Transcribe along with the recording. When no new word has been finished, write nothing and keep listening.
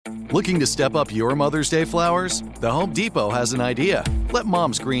Looking to step up your Mother's Day flowers? The Home Depot has an idea. Let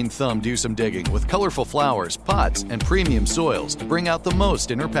Mom's green thumb do some digging with colorful flowers, pots, and premium soils to bring out the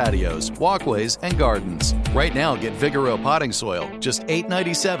most in her patios, walkways, and gardens. Right now, get Vigoro potting soil, just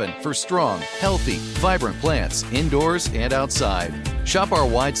 $8.97 for strong, healthy, vibrant plants indoors and outside. Shop our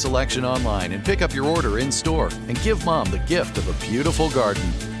wide selection online and pick up your order in-store and give Mom the gift of a beautiful garden.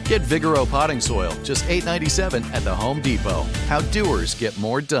 Get Vigoro potting soil, just $8.97 at the Home Depot. How doers get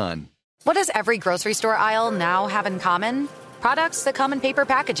more done. What does every grocery store aisle now have in common? Products that come in paper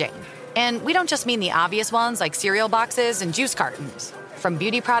packaging. And we don't just mean the obvious ones like cereal boxes and juice cartons. From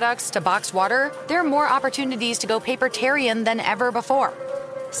beauty products to boxed water, there are more opportunities to go papertarian than ever before.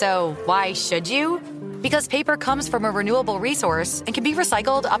 So why should you? Because paper comes from a renewable resource and can be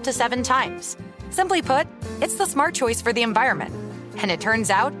recycled up to 7 times. Simply put, it's the smart choice for the environment. And it turns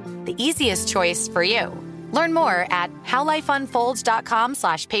out, the easiest choice for you. Learn more at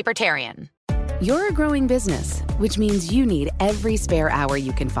howlifeunfolds.com/papertarian. You're a growing business, which means you need every spare hour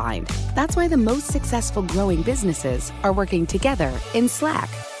you can find. That's why the most successful growing businesses are working together in Slack.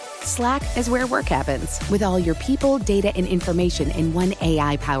 Slack is where work happens, with all your people, data, and information in one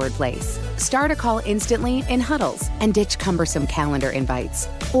AI-powered place. Start a call instantly in huddles and ditch cumbersome calendar invites.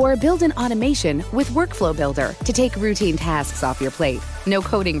 Or build an automation with Workflow Builder to take routine tasks off your plate. No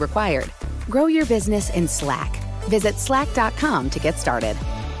coding required. Grow your business in Slack. Visit slack.com to get started.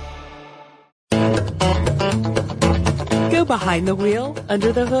 Go behind the wheel,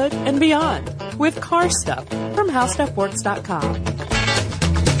 under the hood, and beyond with Car Stuff from HowStuffWorks.com.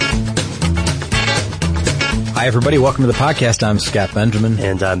 Hi, everybody. Welcome to the podcast. I'm Scott Benjamin.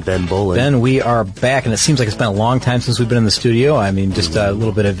 And I'm Ben Bolin. Ben, we are back, and it seems like it's been a long time since we've been in the studio. I mean, just a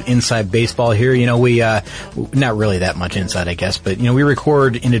little bit of inside baseball here. You know, we, not really that much inside, I guess, but, you know, we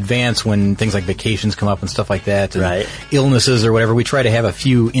record in advance when things like vacations come up and stuff like that, and right. illnesses or whatever. We try to have a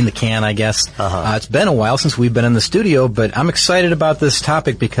few in the can, I guess. It's been a while since we've been in the studio, but I'm excited about this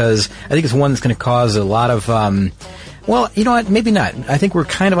topic because I think it's one that's going to cause a lot of, well, you know what? Maybe not. I think we're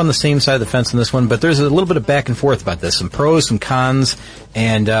kind of on the same side of the fence on this one, but there's a little bit of back and forth about this. Some pros, some cons,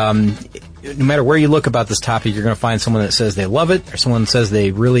 and no matter where you look about this topic, you're going to find someone that says they love it or someone that says they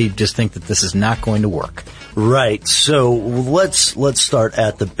really just think that this is not going to work. Right. So let's start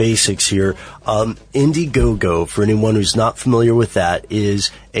at the basics here. Indiegogo, for anyone who's not familiar with that, is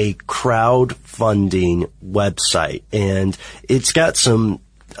a crowdfunding website, and it's got some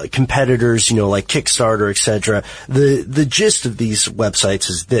competitors, you know, like Kickstarter, etc. The gist of these websites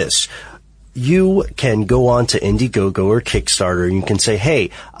is this. You can go on to Indiegogo or Kickstarter and you can say, hey,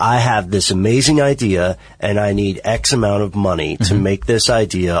 I have this amazing idea and I need X amount of money to make this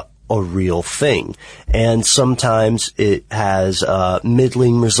idea a real thing. And sometimes it has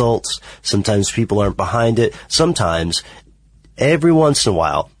middling results. Sometimes people aren't behind it. Sometimes, every once in a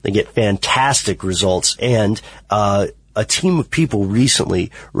while, they get fantastic results, and a team of people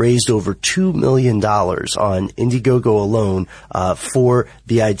recently raised over $2 million on Indiegogo alone for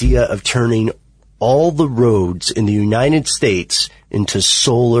the idea of turning all the roads in the United States into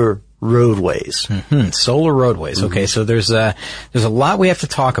solar roadways. Solar roadways. Okay, so there's a lot we have to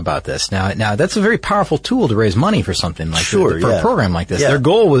talk about this. Now that's a very powerful tool to raise money for something like for a program like this. Yeah.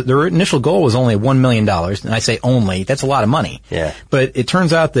 Their initial goal was only $1 million, and I say only. That's a lot of money. Yeah. But it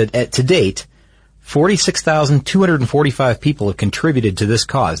turns out that to date, 46,245 people have contributed to this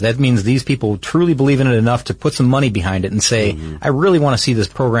cause. That means these people truly believe in it enough to put some money behind it and say, I really want to see this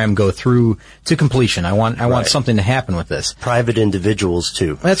program go through to completion. I want something to happen with this. Private individuals,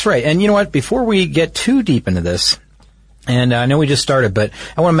 too. That's right. And you know what? Before we get too deep into this, and I know we just started, but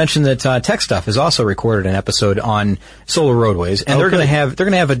I want to mention that Tech Stuff has also recorded an episode on solar roadways, and they're going to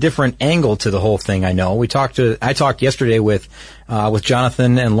have a different angle to the whole thing. I know I talked yesterday with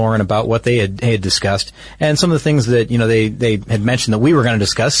Jonathan and Lauren about what they had discussed, and some of the things that they had mentioned that we were going to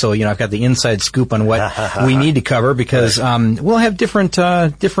discuss. So I've got the inside scoop on what we need to cover because we'll have different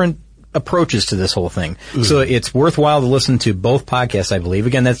approaches to this whole thing. So it's worthwhile to listen to both podcasts, I believe.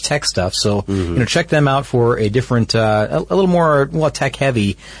 Again, that's Tech Stuff. So, check them out for a different, a little more, tech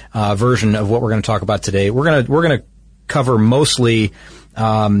heavy, version of what we're going to talk about today. We're going to cover mostly,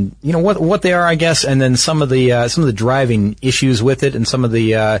 what they are, I guess, and then some of the driving issues with it and some of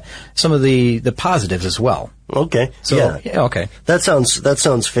the positives as well. Okay. So, yeah okay. That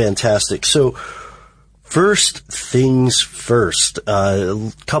sounds fantastic. So, first things first,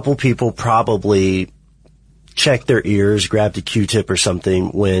 a couple people probably checked their ears, grabbed a Q-tip or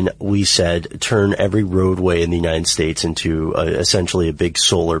something when we said turn every roadway in the United States into essentially a big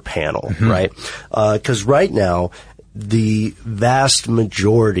solar panel, right? 'Cause right now, the vast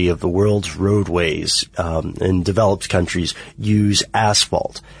majority of the world's roadways in developed countries use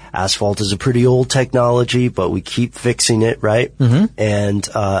asphalt. Asphalt is a pretty old technology, but we keep fixing it, right? Mm-hmm. And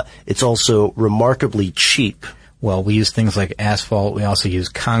it's also remarkably cheap. Well, we use things like asphalt. We also use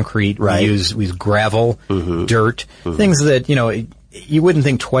concrete. Right. We use gravel, dirt, things that, you wouldn't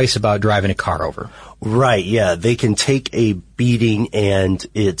think twice about driving a car over. Right, yeah. They can take a beating, and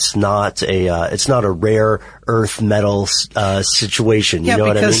it's not a rare earth metal situation. You know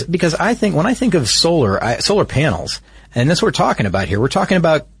what I mean? Because when I think of solar panels, and that's what we're talking about here. We're talking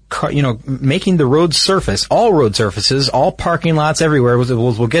about making the road surface, all road surfaces, all parking lots everywhere.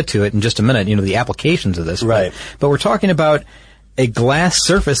 We'll get to it in just a minute, the applications of this. Right. But we're talking about a glass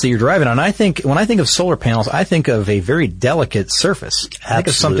surface that you're driving on. When I think of solar panels, I think of a very delicate surface. I think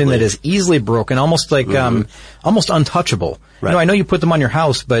of something that is easily broken, almost like, almost untouchable. Right. I know you put them on your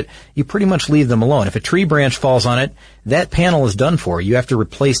house, but you pretty much leave them alone. If a tree branch falls on it, that panel is done for. You have to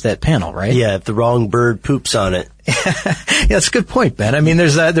replace that panel, right? Yeah, if the wrong bird poops on it. Yeah, that's a good point, Ben.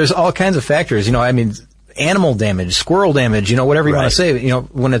 There's all kinds of factors. Animal damage, squirrel damage, whatever you want to say,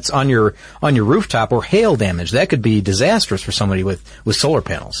 when it's on your rooftop, or hail damage, that could be disastrous for somebody with solar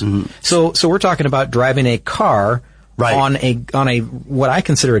panels. Mm-hmm. So we're talking about driving a car on a what I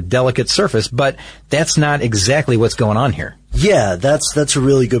consider a delicate surface, but that's not exactly what's going on here. Yeah, that's a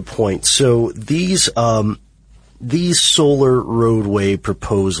really good point. So these solar roadway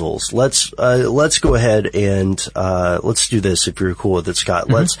proposals, let's go ahead and let's do this if you're cool with it, Scott.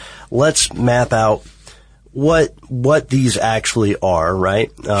 Mm-hmm. Let's map out what these actually are, right?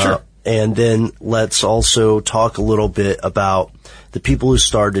 Sure. And then let's also talk a little bit about the people who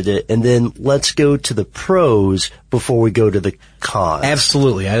started it, and then let's go to the pros before we go to the cons.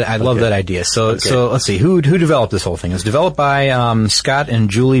 Absolutely. I love that idea. So let's see. Who developed this whole thing? It was developed by Scott and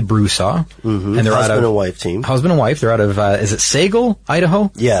Julie Brusaw. Mm-hmm. And they're husband and wife team. Husband and wife. They're out of, is it Sagal,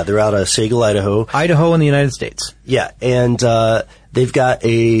 Idaho? Yeah, they're out of Sagal, Idaho. Idaho in the United States. Yeah, and they've got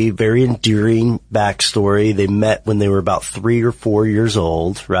a very endearing backstory. They met when they were about 3 or 4 years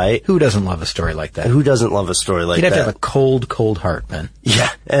old, right? Who doesn't love a story like that? Who doesn't love a story like that? You'd have to have a cold, cold heart, Ben. Yeah,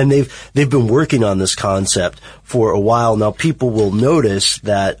 and they've been working on this concept for a while now. People will notice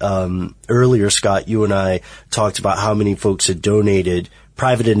that earlier, Scott, you and I talked about how many folks had donated,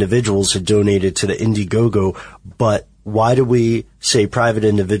 private individuals had donated to the Indiegogo, but why do we say private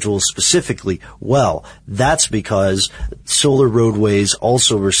individuals specifically? Well, that's because Solar Roadways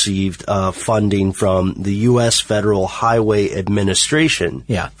also received funding from the U.S. Federal Highway Administration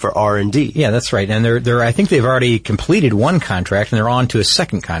for R&D. Yeah, that's right. And I think they've already completed one contract, and they're on to a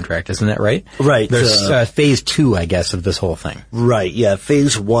second contract. Isn't that right? Right. There's phase 2, I guess, of this whole thing. Right. Yeah.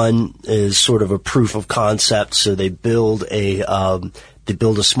 Phase 1 is sort of a proof of concept. So they build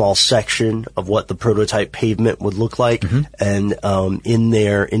a small section of what the prototype pavement would look like. Mm-hmm. And in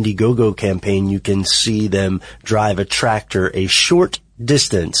their Indiegogo campaign, you can see them drive a tractor a short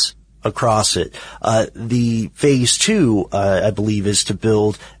distance across it. The phase 2, I believe, is to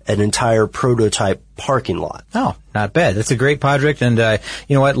build an entire prototype parking lot. Oh, not bad. That's a great project. And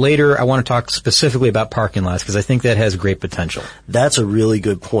you know what? Later, I want to talk specifically about parking lots because I think that has great potential. That's a really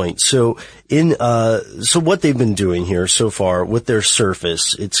good point. So so what they've been doing here so far with their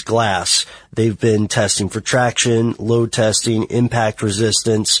surface, it's glass. They've been testing for traction, load testing, impact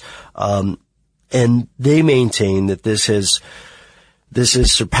resistance, and they maintain that this has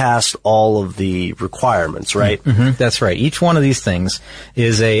surpassed all of the requirements, right? Mm-hmm. That's right. Each one of these things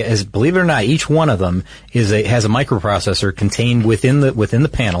is believe it or not, each one of them has a microprocessor contained within the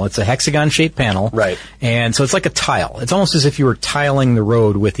panel. It's a hexagon-shaped panel. Right. And so it's like a tile. It's almost as if you were tiling the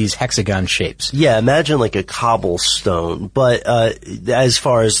road with these hexagon shapes. Yeah, imagine like a cobblestone. But as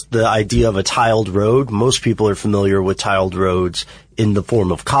far as the idea of a tiled road, most people are familiar with tiled roads in the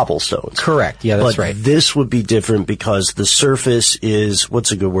form of cobblestones. Correct. Yeah, that's right. This would be different because the surface is,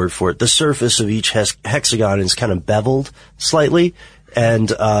 what's a good word for it? The surface of each hexagon is kind of beveled slightly,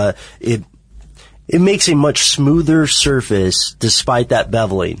 and it makes a much smoother surface despite that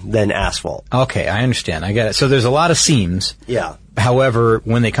beveling than asphalt. Okay, I understand. I get it. So there's a lot of seams. Yeah. However,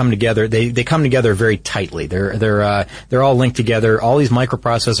 when they come together, they come together very tightly. They're all linked together. All these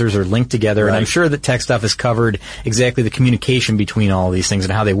microprocessors are linked together, and I'm sure that Tech Stuff has covered exactly the communication between all of these things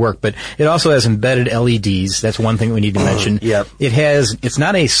and how they work. But it also has embedded LEDs. That's one thing we need to mention. Yep. It's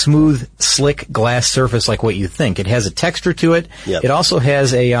not a smooth, slick glass surface like what you think. It has a texture to it. Yep. It also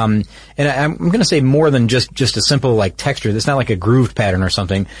has and I'm going to say more than just a simple like texture. It's not like a grooved pattern or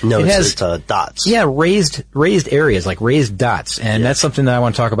something. No, it's dots. Yeah, raised areas, like raised dots. And that's something that I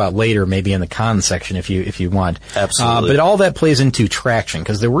want to talk about later, maybe in the cons section if you want. Absolutely. But all that plays into traction,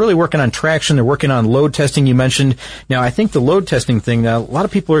 because they're really working on traction. They're working on load testing, you mentioned. Now, I think the load testing thing, a lot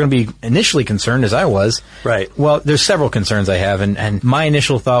of people are going to be initially concerned, as I was. Right. Well, there's several concerns I have, and my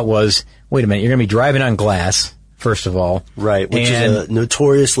initial thought was, wait a minute, you're going to be driving on glass, first of all. Right, which is a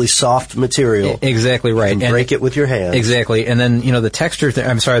notoriously soft material. Exactly right. You can break it with your hands. Exactly. And then, the texture,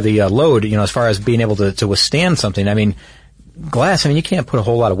 the load, as far as being able to withstand something. I mean, glass, you can't put a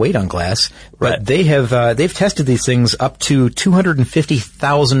whole lot of weight on glass, but right. they've tested these things up to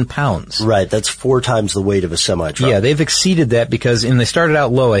 250,000 pounds. Right, that's 4 times the weight of a semi-truck. Yeah, they've exceeded that because, they started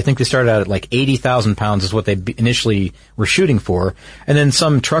out low. I think they started out at like 80,000 pounds is what they initially were shooting for. And then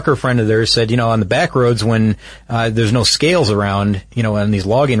some trucker friend of theirs said, on the back roads when there's no scales around, on these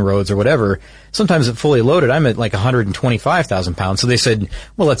logging roads or whatever, sometimes at fully loaded, I'm at like 125,000 pounds. So they said,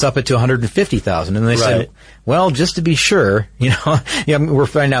 well, let's up it to 150,000. And they said, well, just to be sure, we're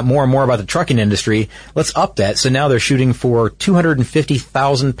finding out more and more about the trucking industry. Let's up that. So now they're shooting for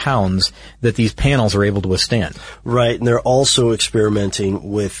 250,000 pounds that these panels are able to withstand. Right. And they're also experimenting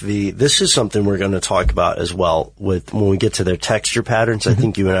with this is something we're going to talk about as well when we get to their texture patterns. I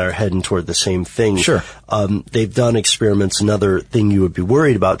think you and I are heading toward the same thing. Sure. They've done experiments. Another thing you would be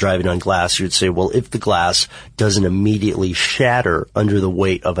worried about driving on glass, you'd say, well, if the glass doesn't immediately shatter under the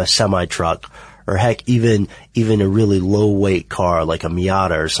weight of a semi-truck, or heck, even a really low weight car like a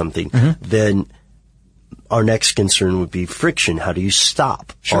Miata or something, then our next concern would be friction. How do you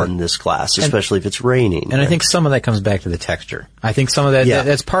stop on this glass, especially if it's raining? And I think some of that comes back to the texture. I think some of that,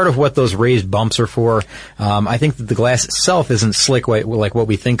 that's part of what those raised bumps are for. I think that the glass itself isn't slick like what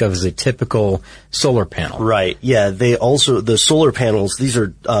we think of as a typical solar panel. Right. Yeah. The solar panels, these are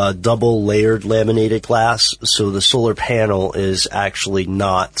double layered laminated glass. So the solar panel is actually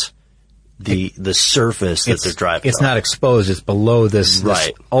not the surface that they're driving It's on. not exposed. It's below this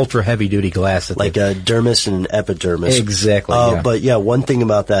ultra heavy duty glass. Like a dermis and an epidermis. Exactly. But one thing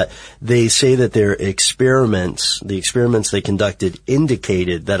about that, they say that the experiments they conducted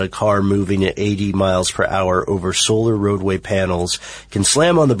indicated that a car moving at 80 miles per hour over solar roadway panels can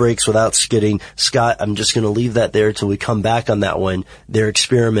slam on the brakes without skidding. Scott, I'm just going to leave that there till we come back on that one. Their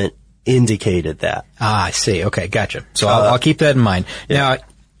experiment indicated that. I see. Okay, gotcha. So I'll keep that in mind. Now,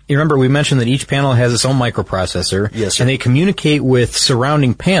 you remember we mentioned that each panel has its own microprocessor. Yes, sir. And they communicate with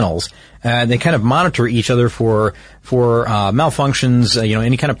surrounding panels. They kind of monitor each other for malfunctions,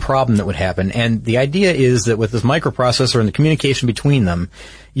 any kind of problem that would happen. And the idea is that with this microprocessor and the communication between them,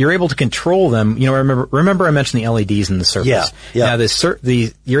 you're able to control them. Remember I mentioned the LEDs in the surface. Yeah. Now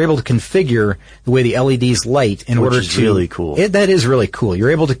you're able to configure the way the LEDs light in order to. Which is really cool. That is really cool.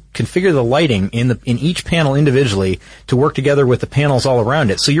 You're able to configure the lighting in each panel individually to work together with the panels all around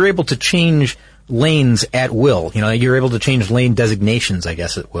it. So you're able to change lanes at will. You're able to change lane designations, I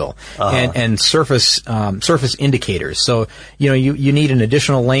guess, at will. And surface indicators. So, you need an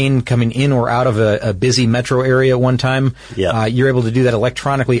additional lane coming in or out of a busy metro area at one time. Yeah. You're able to do that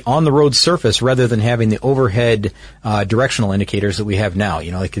electronically on the road surface rather than having the overhead, directional indicators that we have now.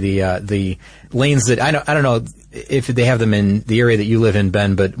 Like the lanes that, I don't know if they have them in the area that you live in,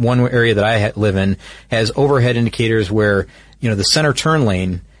 Ben, but one area that I live in has overhead indicators where, the center turn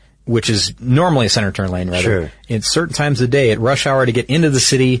lane, which is normally a center turn lane, rather. Sure. In certain times of the day, at rush hour to get into the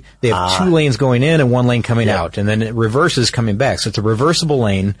city, they have 2 lanes going in and 1 lane coming out, and then it reverses coming back. So it's a reversible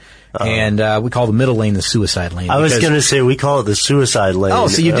lane, and we call the middle lane the suicide lane. I was going to say we call it the suicide lane. Oh,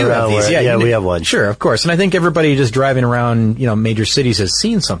 so you do have these? Yeah, we have one. Sure, of course. And I think everybody just driving around, major cities has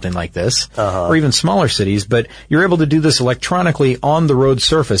seen something like this, or even smaller cities. But you're able to do this electronically on the road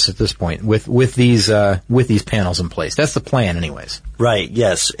surface at this point with these panels in place. That's the plan, anyways. Right.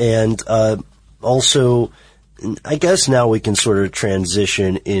 Yes, and also, I guess now we can sort of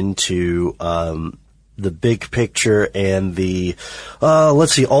transition into the big picture and the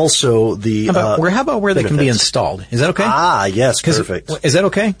let's see. Also, the how about where they can be installed? Is that okay? Yes, perfect. Is that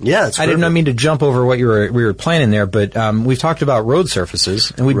okay? Yeah, it's perfect. I did not mean to jump over what we were planning there, but we've talked about road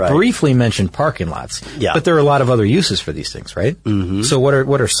surfaces and we briefly mentioned parking lots. Yeah, but there are a lot of other uses for these things, right? Mm-hmm. So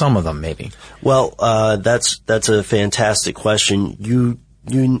what are some of them, maybe? Well, that's a fantastic question. You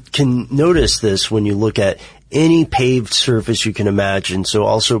can notice this when you look at any paved surface you can imagine. So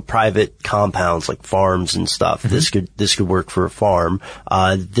also private compounds like farms and stuff. Mm-hmm. This could work for a farm.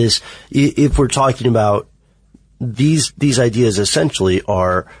 If we're talking about these ideas essentially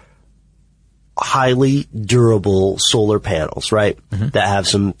are highly durable solar panels, right? Mm-hmm. That have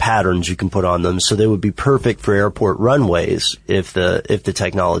some patterns you can put on them, so they would be perfect for airport runways if the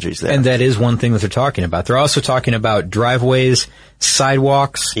technology's there. And that is one thing that they're talking about. They're also talking about driveways,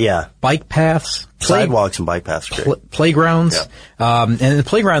 sidewalks, bike paths, sidewalks and bike paths, playgrounds. Yeah. And the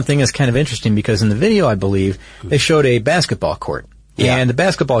playground thing is kind of interesting because in the video, I believe, they showed a basketball court. Yeah. And the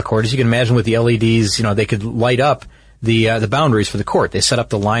basketball court, as you can imagine with the LEDs, they could light up the boundaries for the court. They set up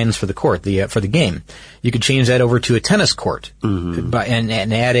the lines for the court, for the game. You could change that over to a tennis court, and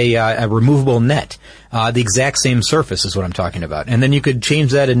add a removable net. The exact same surface is what I'm talking about. And then you could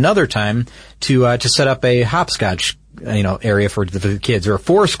change that another time to set up a hopscotch, area for the kids, or a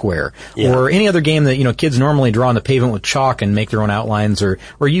foursquare, or any other game that, kids normally draw on the pavement with chalk and make their own outlines, or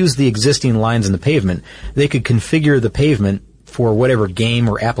use the existing lines in the pavement. They could configure the pavement for whatever game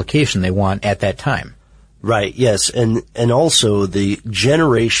or application they want at that time. Right, yes, and also the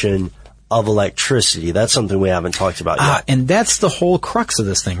generation of electricity. That's something we haven't talked about yet. And that's the whole crux of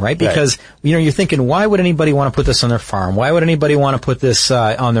this thing, right? Because, you're thinking, why would anybody want to put this on their farm? Why would anybody want to put this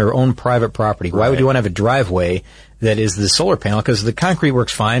on their own private property? Why would you want to have a driveway that is the solar panel? Because the concrete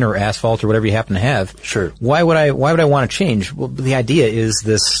works fine, or asphalt, or whatever you happen to have. Sure. Why would I want to change? Well, the idea is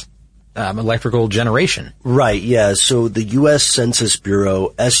this electrical generation. Right, yeah. So the U.S. Census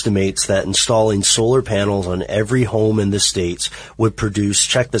Bureau estimates that installing solar panels on every home in the states would produce,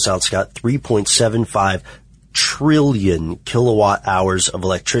 check this out, Scott, 3.75 trillion kilowatt hours of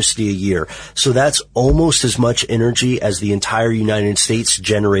electricity a year. So that's almost as much energy as the entire United States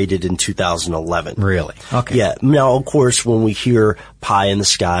generated in 2011. Really? Okay. Yeah. Now, of course, when we hear pie in the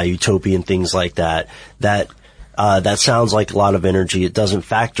sky, utopian things like that sounds like a lot of energy. It doesn't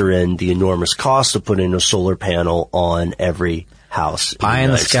factor in the enormous cost of putting a solar panel on every house. Pie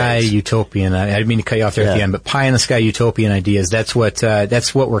in the sky, utopian. I didn't mean to cut you off there at the end, but pie in the sky, utopian ideas. That's what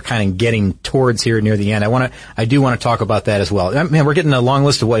we're kind of getting towards here near the end. I do want to talk about that as well. Man, we're getting a long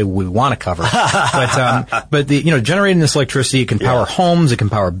list of what we want to cover. But generating this electricity, it can power homes, it can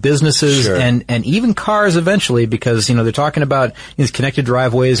power businesses, and even cars eventually, because, they're talking about these connected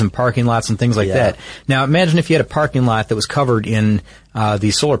driveways and parking lots and things like that. Now, imagine if you had a parking lot that was covered in,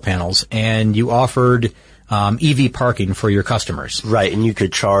 these solar panels, and you offered EV parking for your customers. Right, and you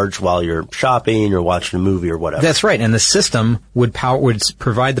could charge while you're shopping or watching a movie or whatever. That's right, and the system would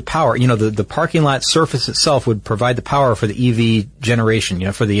provide the power. The parking lot surface itself would provide the power for the EV generation.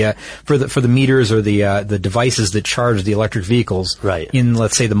 For the meters or the devices that charge the electric vehicles. Right. In,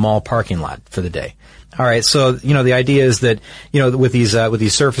 let's say, the mall parking lot for the day. All right, so the idea is that with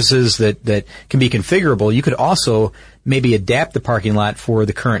these surfaces that can be configurable, you could also maybe adapt the parking lot for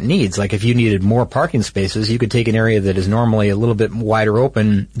the current needs. Like if you needed more parking spaces, you could take an area that is normally a little bit wider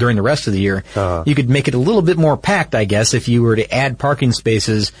open during the rest of the year. You could make it a little bit more packed, I guess, if you were to add parking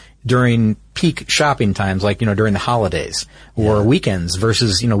spaces during peak shopping times, like, during the holidays or weekends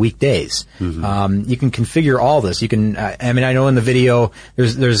versus, weekdays. Mm-hmm. You can configure all this. You can, I know in the video,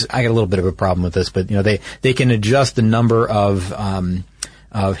 I got a little bit of a problem with this, but, they can adjust the number of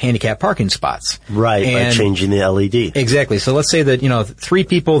handicap parking spots. Right, by changing the LED. Exactly. So let's say that, 3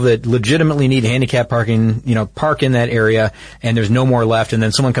 people that legitimately need handicap parking, park in that area, and there's no more left, and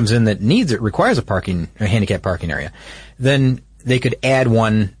then someone comes in that requires a handicap parking area. Then they could add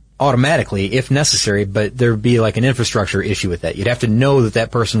one automatically if necessary, but there'd be like an infrastructure issue with that. You'd have to know that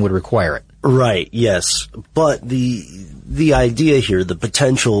person would require it. Right, yes. But the idea here, the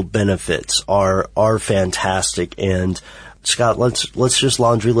potential benefits are fantastic, and Scott, let's just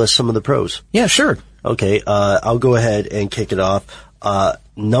laundry list some of the pros. Yeah, sure. Okay, I'll go ahead and kick it off.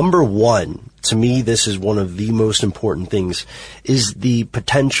 Number one, to me, this is one of the most important things, is the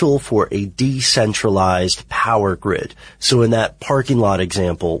potential for a decentralized power grid. So in that parking lot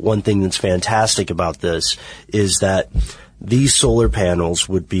example, one thing that's fantastic about this is that these solar panels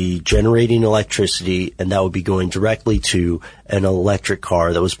would be generating electricity, and that would be going directly to an electric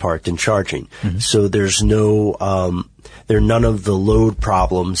car that was parked and charging. Mm-hmm. So there's there are none of the load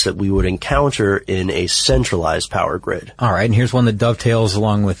problems that we would encounter in a centralized power grid. All right, and here's one that dovetails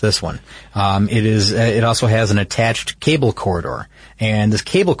along with this one. It also has an attached cable corridor. And this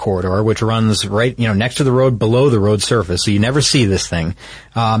cable corridor, which runs right, next to the road, below the road surface, so you never see this thing,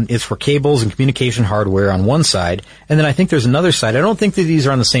 is for cables and communication hardware on one side. And then I think there's another side. I don't think that these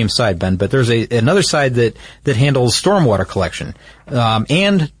are on the same side, Ben, but there's another side that handles stormwater collection.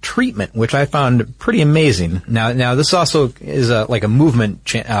 and treatment, which I found pretty amazing. Now this also is like a movement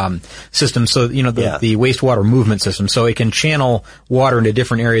system, so the wastewater movement system, so it can channel water into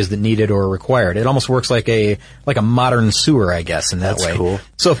different areas that need it or are required. It almost works like a modern sewer, I guess, in that way. That's cool.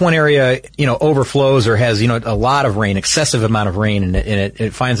 So if one area overflows or has a lot of rain, excessive amount of rain, and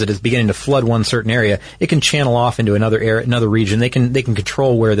it finds that it's beginning to flood one certain area, it can channel off into another area, another region. They can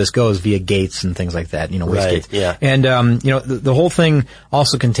control where this goes via gates and things like that. Waste gates. Yeah. And the whole thing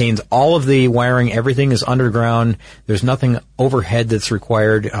also contains all of the wiring. Everything is underground. There's nothing overhead that's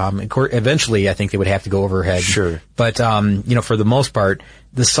required. Eventually, I think they would have to go overhead. Sure. But for the most part,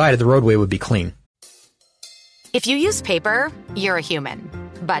 the side of the roadway would be clean. If you use paper, you're a human.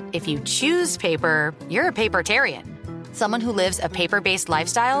 But if you choose paper, you're a papertarian. Someone who lives a paper-based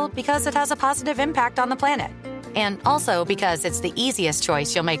lifestyle because it has a positive impact on the planet. And also because it's the easiest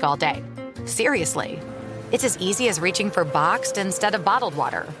choice you'll make all day. Seriously. It's as easy as reaching for boxed instead of bottled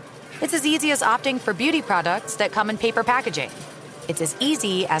water. It's as easy as opting for beauty products that come in paper packaging. It's as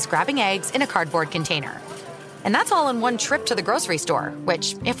easy as grabbing eggs in a cardboard container. And that's all in one trip to the grocery store,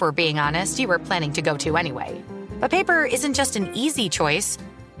 which, if we're being honest, you were planning to go to anyway. But paper isn't just an easy choice.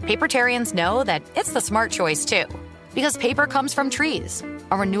 Papertarians know that it's the smart choice, too. Because paper comes from trees,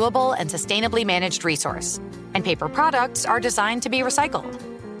 a renewable and sustainably managed resource. And paper products are designed to be recycled.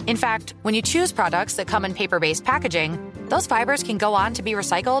 In fact, when you choose products that come in paper-based packaging, those fibers can go on to be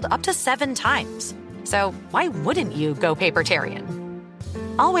recycled up to 7 times. So why wouldn't you go papertarian?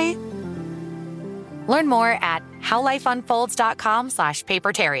 I'll wait. Learn more at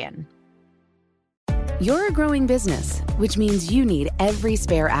howlifeunfolds.com/papertarian. You're a growing business, which means you need every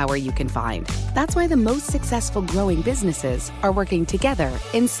spare hour you can find. That's why the most successful growing businesses are working together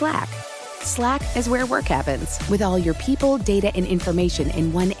in Slack. Slack is where work happens, with all your people, data, and information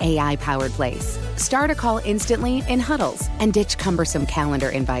in one AI-powered place. Start a call instantly in huddles and ditch cumbersome calendar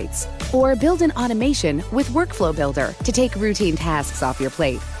invites. Or build an automation with Workflow Builder to take routine tasks off your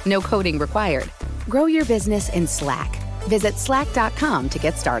plate. No coding required. Grow your business in Slack. Visit slack.com to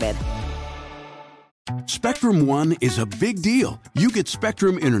get started. Spectrum One is a big deal. You get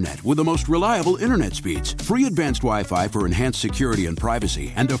Spectrum Internet with the most reliable internet speeds, free advanced Wi-Fi for enhanced security and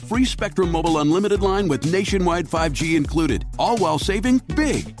privacy, and a free Spectrum Mobile Unlimited line with nationwide 5G included, all while saving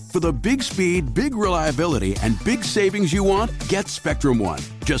big. For the big speed, big reliability, and big savings you want, get Spectrum One.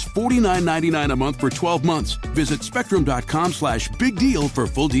 Just $49.99 a month for 12 months. Visit spectrum.com/big deal for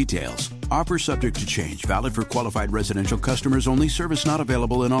full details. Offer subject to change. Valid for qualified residential customers only. Service not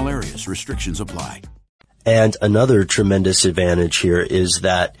available in all areas. Restrictions apply. And another tremendous advantage here is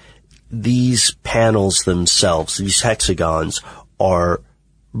that these panels themselves, these hexagons, are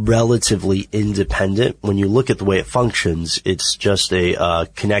relatively independent. When you look at the way it functions, it's just a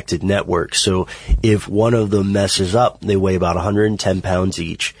connected network. So if one of them messes up, they weigh about 110 pounds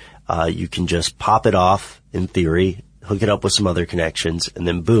each. You can just pop it off, in theory, hook it up with some other connections, and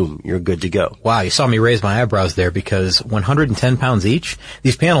then boom, you're good to go. Wow, you saw me raise my eyebrows there, because 110 pounds each?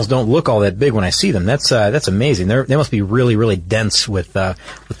 These panels don't look all that big when I see them. That's amazing. They must be really, really dense with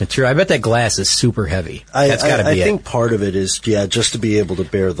material. I bet that glass is super heavy. That's gotta be it. I think part of it is, just to be able to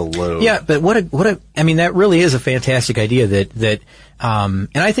bear the load. Yeah, but that really is a fantastic idea and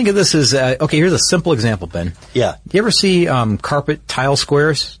I think of this as, okay, here's a simple example, Ben. Yeah. Do you ever see, carpet tile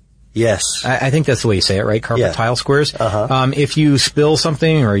squares? Yes. I think that's the way you say it, right? Carpet tile squares. Uh-huh. If you spill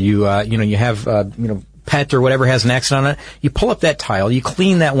something, or you have, pet or whatever has an accident on it, you pull up that tile, you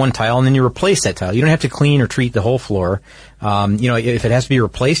clean that one tile, and then you replace that tile. You don't have to clean or treat the whole floor. If it has to be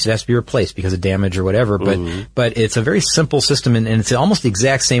replaced, it has to be replaced because of damage or whatever. But it's a very simple system, and it's almost the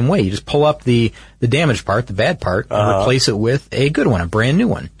exact same way. You just pull up the damaged part, the bad part, and replace it with a good one, a brand new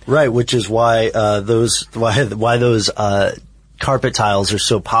one. Right, which is why those carpet tiles are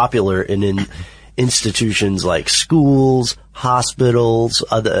so popular in institutions like schools, hospitals,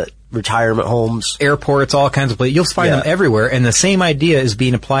 other retirement homes, airports, all kinds of places. You'll find them everywhere, and the same idea is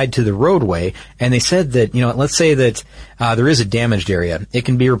being applied to the roadway. And they said that, let's say that there is a damaged area. It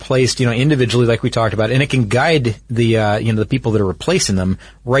can be replaced, individually, like we talked about, and it can guide the the people that are replacing them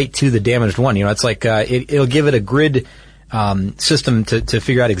right to the damaged one. It's like it'll give it a grid system to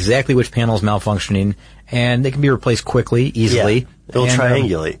figure out exactly which panel is malfunctioning, and they can be replaced quickly, easily. Yeah, they'll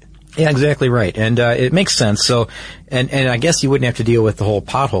triangulate. Yeah, exactly right. And it makes sense. So, and I guess you wouldn't have to deal with the whole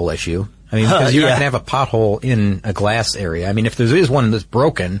pothole issue. I mean, because you're not going to have a pothole in a glass area. I mean, if there is one that's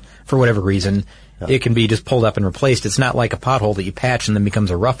broken for whatever reason, it can be just pulled up and replaced. It's not like a pothole that you patch and then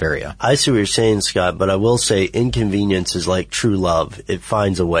becomes a rough area. I see what you're saying, Scott, but I will say inconvenience is like true love. It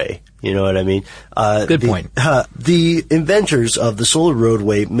finds a way. You know what I mean? Good point. The inventors of the solar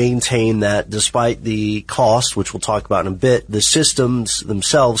roadway maintain that despite the cost, which we'll talk about in a bit, the systems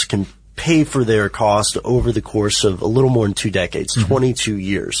themselves can pay for their cost over the course of a little more than 2 decades, 22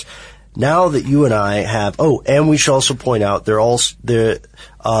 years. Now that you and I have, and we should also point out, Scott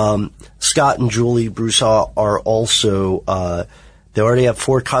and Julie Broussard are also, they already have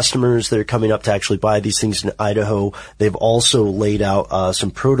 4 customers that are coming up to actually buy these things in Idaho. They've also laid out,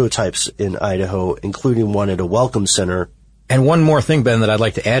 some prototypes in Idaho, including one at a welcome center. And one more thing, Ben, that I'd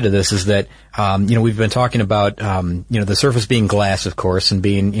like to add to this is that, we've been talking about, the surface being glass, of course, and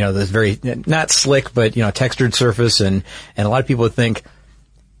being, this very, not slick, but, textured surface. And a lot of people would think,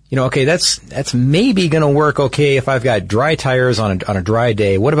 okay, that's maybe going to work okay if I've got dry tires on a dry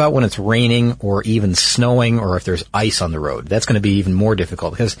day. What about when it's raining or even snowing or if there's ice on the road? That's going to be even more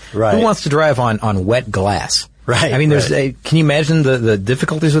difficult because who wants to drive on wet glass? Right. I mean, can you imagine the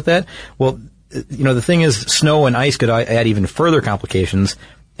difficulties with that? Well, the thing is, snow and ice could add even further complications.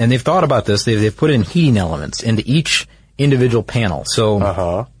 And they've thought about this. They've put in heating elements into each individual panel.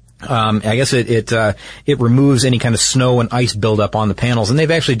 So, I guess it removes any kind of snow and ice buildup on the panels. And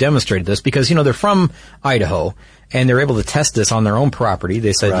they've actually demonstrated this because, they're from Idaho and they're able to test this on their own property.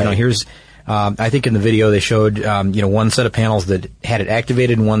 They said, here's, I think in the video they showed, one set of panels that had it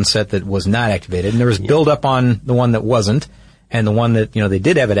activated and one set that was not activated. And there was buildup on the one that wasn't. And the one that, they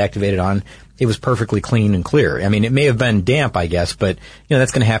did have it activated on, it was perfectly clean and clear. I mean, it may have been damp, I guess, but,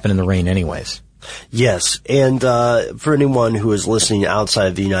 that's going to happen in the rain anyways. Yes, and for anyone who is listening outside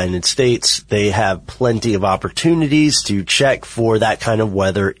of the United States, they have plenty of opportunities to check for that kind of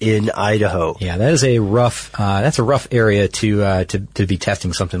weather in Idaho. Yeah, that is a rough area to be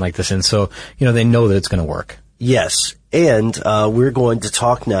testing something like this in. So, they know that it's going to work. Yes, and we're going to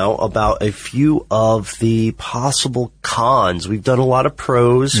talk now about a few of the possible cons. We've done a lot of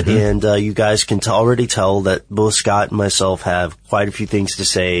pros, and you guys can already tell that both Scott and myself have quite a few things to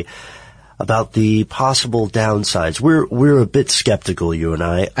say about the possible downsides. We're a bit skeptical, you and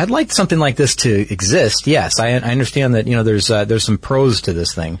I. I'd like something like this to exist. Yes, I understand that, there's some pros to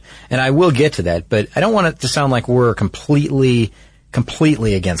this thing, and I will get to that, but I don't want it to sound like we're completely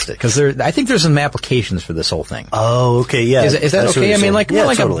against it, because I think there's some applications for this whole thing. Oh, okay, yeah. Is that okay? I mean,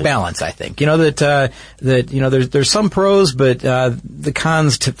 totally. A balance, I think. There's some pros, but the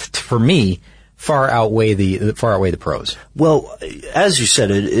cons for me far outweigh the pros. Well, as you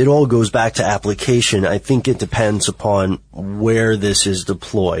said, it all goes back to application. I think it depends upon where this is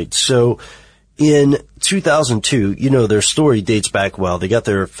deployed. So in 2002, their story dates back well. They got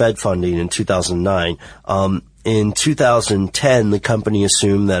their Fed funding in 2009. In 2010, the company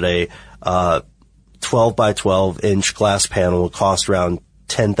assumed that a 12 by 12 inch glass panel would cost around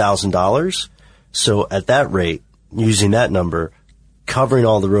 $10,000. So at that rate, using that number, covering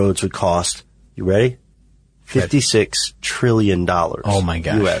all the roads would cost, you ready? $56 trillion. Oh my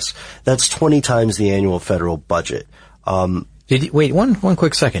gosh. US. That's 20 times the annual federal budget. Wait, one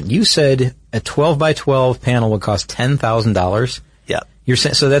quick second. You said a 12 by 12 panel would cost $10,000? Yeah. You're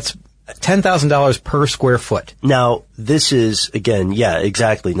saying, so that's $10,000 per square foot. Now, this is, again, yeah,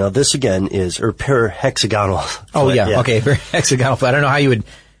 exactly. Now, this again is, or per hexagonal foot. Oh, yeah. Okay, per hexagonal foot. I don't know how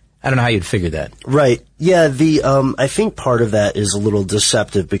you'd figure that. Right. Yeah, I think part of that is a little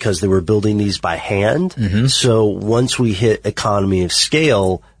deceptive because they were building these by hand. Mm-hmm. So once we hit economy of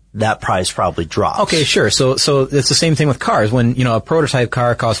scale, that price probably drops. Okay, sure. So it's the same thing with cars. When, a prototype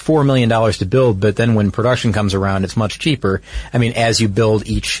car costs $4 million to build, but then when production comes around, it's much cheaper. I mean, as you build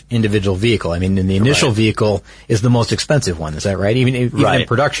each individual vehicle. I mean, the initial vehicle is the most expensive one. Is that right? Even in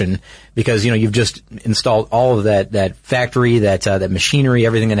production, because, you've just installed all of that factory, that machinery,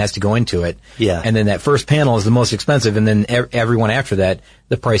 everything that has to go into it. Yeah. And then that first panel is the most expensive, and then everyone after that,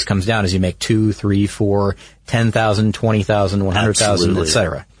 the price comes down as you make 2, 3, 4, 10,000, 20,000, 100,000,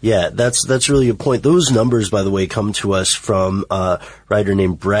 etc. Yeah, that's really a point. Those numbers, by the way, come to us from a writer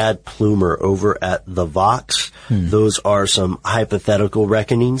named Brad Plumer over at The Vox. Those are some hypothetical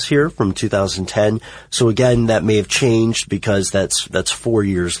reckonings here from 2010. So again, that may have changed because that's 4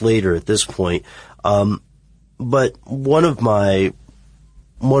 years later at this point. But one of my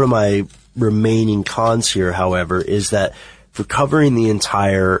remaining cons here, however, is that for covering the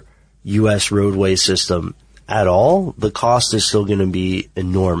entire U.S. roadway system at all, the cost is still going to be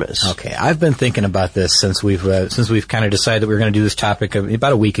enormous. Okay, I've been thinking about this since we've kind of decided that we were going to do this topic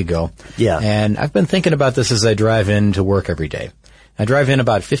about a week ago. Yeah. And I've been thinking about this as I drive in to work every day. I drive in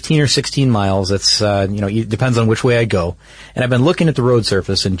about 15 or 16 miles. That's, it depends on which way I go. And I've been looking at the road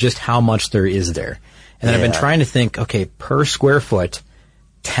surface and just how much there is there. And then I've been trying to think, okay, per square foot,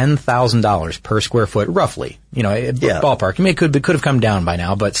 $10,000 per square foot, roughly. Ballpark. I mean, it could have come down by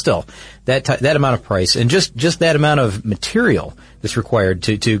now, but still, that amount of price and just that amount of material that's required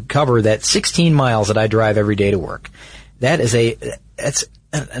to cover that 16 miles that I drive every day to work. That's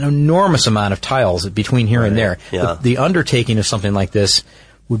an enormous amount of tiles between here and there. Yeah. The undertaking of something like this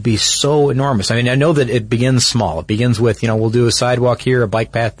would be so enormous. I mean, I know that it begins small. It begins with, we'll do a sidewalk here, a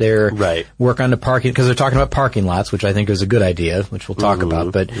bike path there, right. Work on the parking, because they're talking about parking lots, which I think is a good idea, which we'll talk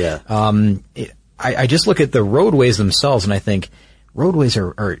about. But, I just look at the roadways themselves and I think roadways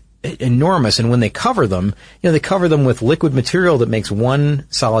are enormous. And when they cover them, they cover them with liquid material that makes one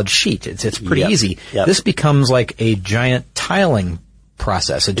solid sheet. It's pretty easy. Yep. This becomes like a giant tiling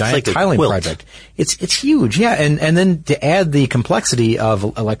process, a giant tiling project. It's huge, yeah. And then to add the complexity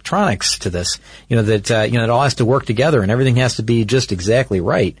of electronics to this, it all has to work together and everything has to be just exactly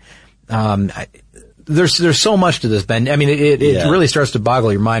right. There's so much to this, Ben. I mean, it really starts to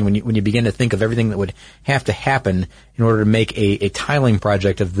boggle your mind when you begin to think of everything that would have to happen in order to make a tiling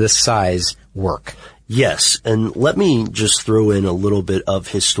project of this size work. Yes, and let me just throw in a little bit of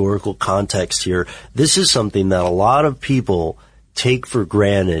historical context here. This is something that a lot of people take for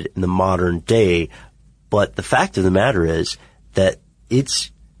granted in the modern day, but the fact of the matter is that it's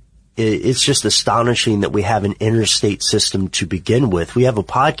just astonishing that we have an interstate system to begin with. We have a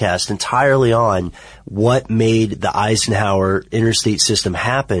podcast entirely on what made the Eisenhower interstate system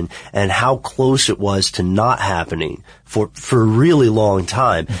happen and how close it was to not happening for a really long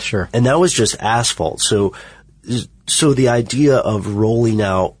time. Sure. And that was just asphalt. So the idea of rolling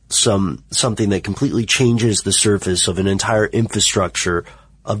out something that completely changes the surface of an entire infrastructure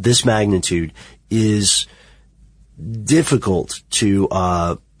of this magnitude is difficult to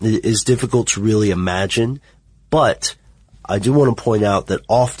really imagine. But I do want to point out that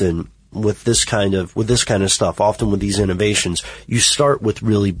often with this kind of stuff, often with these innovations, you start with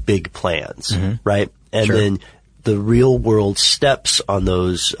really big plans, right? And then the real world steps on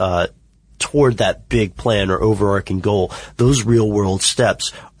those, toward that big plan or overarching goal, those real world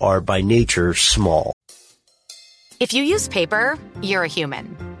steps are by nature small. If you use paper, you're a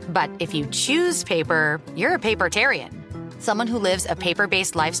human. But if you choose paper, you're a papertarian. Someone who lives a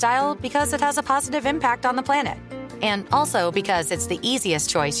paper-based lifestyle because it has a positive impact on the planet. And also because it's the easiest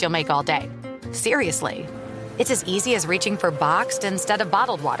choice you'll make all day. Seriously. It's as easy as reaching for boxed instead of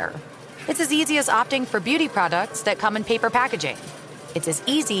bottled water. It's as easy as opting for beauty products that come in paper packaging. It's as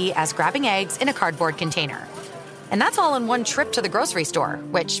easy as grabbing eggs in a cardboard container. And that's all in one trip to the grocery store,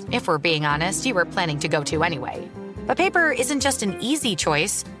 which, if we're being honest, you were planning to go to anyway. But paper isn't just an easy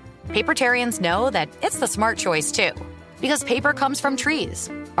choice. Papertarians know that it's the smart choice, too. Because paper comes from trees,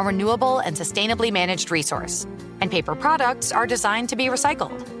 a renewable and sustainably managed resource. And paper products are designed to be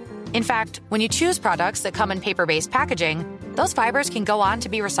recycled. In fact, when you choose products that come in paper-based packaging, those fibers can go on to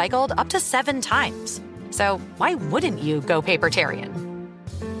be recycled up to 7 times. So why wouldn't you go papertarian?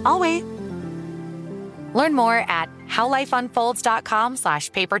 I'll wait. Learn more at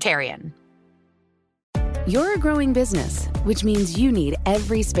howlifeunfolds.com/papertarian. You're a growing business, which means you need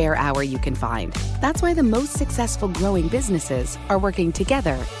every spare hour you can find. That's why the most successful growing businesses are working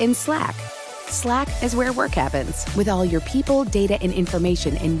together in Slack. Slack is where work happens, with all your people, data, and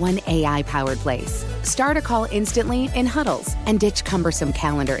information in one AI-powered place. Start a call instantly in huddles and ditch cumbersome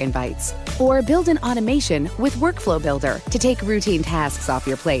calendar invites. Or build an automation with Workflow Builder to take routine tasks off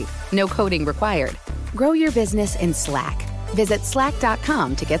your plate. No coding required. Grow your business in Slack. Visit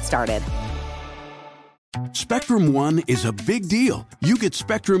slack.com to get started. Spectrum One is a big deal. You get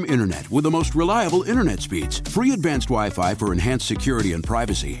Spectrum Internet with the most reliable internet speeds, free advanced Wi-Fi for enhanced security and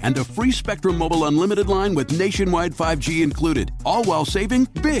privacy, and a free Spectrum Mobile unlimited line with nationwide 5G included, all while saving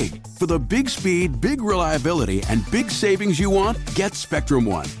big. For the big speed, big reliability, and big savings you want, get Spectrum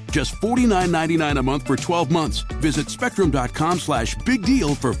One. Just $49.99 a month for 12 months. Visit spectrum.com/big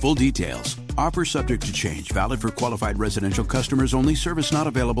deal for full details. Offer subject to change. Valid for qualified residential customers only. Service not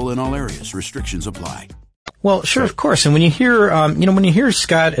available in all areas. Restrictions apply. Well, sure, of course. And when you hear, when you hear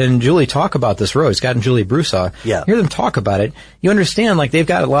Scott and Julie talk about this road, Scott and Julie Broussard, hear them talk about it, you understand, like, they've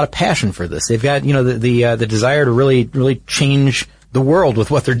got a lot of passion for this. They've got, the desire to really change the world with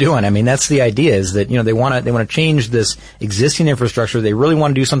what they're doing. I mean, that's the idea, is that, they want to change this existing infrastructure. They really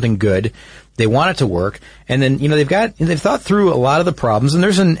want to do something good. They want it to work. And then, they've thought through a lot of the problems, and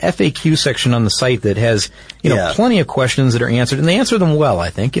there's an FAQ section on the site that has, plenty of questions that are answered, and they answer them well,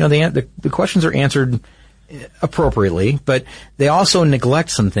 I think. The questions are answered appropriately, but they also neglect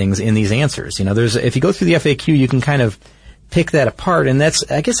some things in these answers. If you go through the FAQ, you can kind of pick that apart. And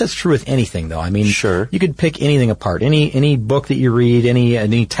I guess that's true with anything, though. I mean, sure, you could pick anything apart. Any book that you read,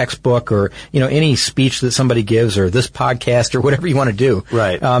 any textbook, or any speech that somebody gives, or this podcast, or whatever you want to do.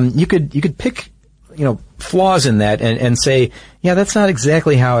 Right. You could pick flaws in that and say, yeah, that's not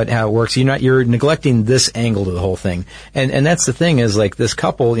exactly how it works. You're neglecting this angle to the whole thing. And that's the thing is, like, this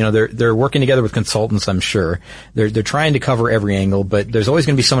couple, they're working together with consultants, I'm sure. They're trying to cover every angle, but there's always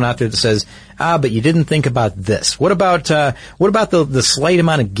going to be someone out there that says, but you didn't think about this. What about the slight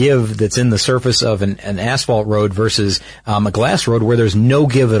amount of give that's in the surface of an asphalt road versus, a glass road where there's no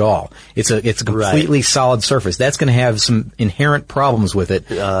give at all? It's a completely solid surface. That's going to have some inherent problems with it.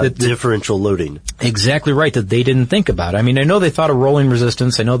 Differential loading. Exactly right, that they didn't think about. I mean, I know they thought of rolling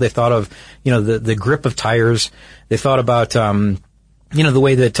resistance. I know they thought of, the grip of tires. They thought about, the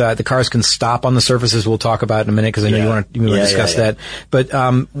way that the cars can stop on the surfaces. We'll talk about in a minute because I know you want to discuss that. But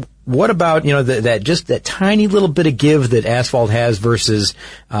what about that tiny little bit of give that asphalt has versus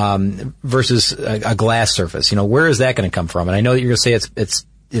a glass surface? Where is that going to come from? And I know that you're going to say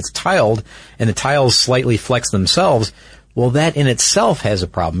it's tiled and the tiles slightly flex themselves. Well, that in itself has a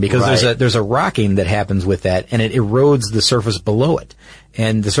problem because there's a rocking that happens with that, and it erodes the surface below it.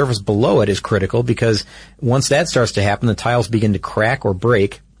 And the surface below it is critical because once that starts to happen, the tiles begin to crack or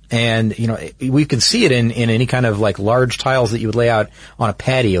break. And, we can see it in any kind of like large tiles that you would lay out on a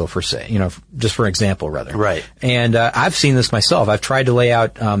patio for just for example, rather. Right. And, I've seen this myself. I've tried to lay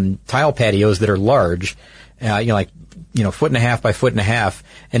out, tile patios that are large, foot and a half by foot and a half.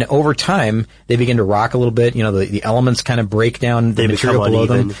 And over time, they begin to rock a little bit. The elements kind of break down the material below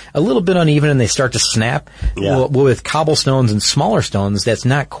them. A little bit uneven, and they start to snap. Yeah. Well, with cobblestones and smaller stones, that's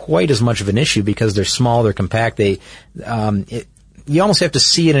not quite as much of an issue because they're small, they're compact. You almost have to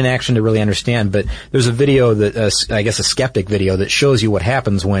see it in action to really understand. But there's a video that, I guess a skeptic video that shows you what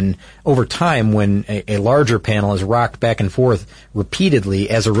happens when, over time, when a larger panel is rocked back and forth repeatedly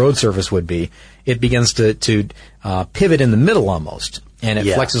as a road surface would be, it begins to pivot in the middle almost. And it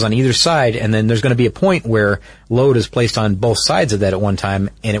flexes on either side, and then there's going to be a point where load is placed on both sides of that at one time,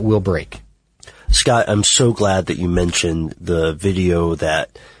 and it will break. Scott, I'm so glad that you mentioned the video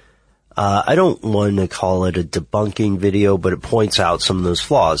that I don't want to call it a debunking video, but it points out some of those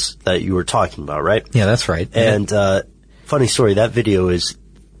flaws that you were talking about, right? Yeah, that's right. And funny story, that video is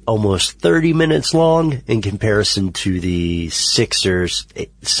almost 30 minutes long in comparison to the 6 or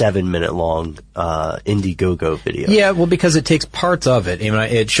 7 minute long Indiegogo video. Yeah, well, because it takes parts of it.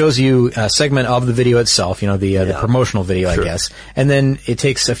 It shows you a segment of the video itself, the promotional video, sure, I guess. And then it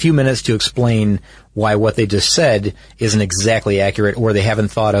takes a few minutes to explain why what they just said isn't exactly accurate, or they haven't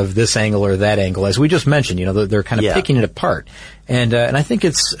thought of this angle or that angle. As we just mentioned, they're kind of picking it apart. And I think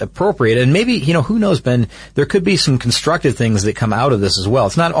it's appropriate. And maybe, who knows, Ben, there could be some constructive things that come out of this as well.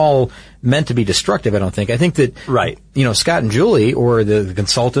 It's not all meant to be destructive, I don't think. I think that, right, Scott and Julie or the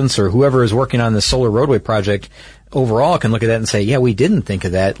consultants or whoever is working on the solar roadway project overall can look at that and say, yeah, we didn't think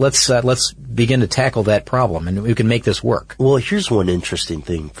of that. Let's begin to tackle that problem, and we can make this work. Well, here's one interesting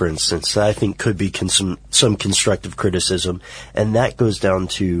thing, for instance, that I think could be some constructive criticism, and that goes down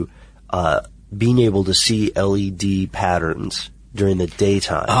to being able to see LED patterns during the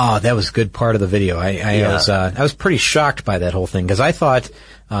daytime. Oh, that was a good part of the video. I was pretty shocked by that whole thing because I thought,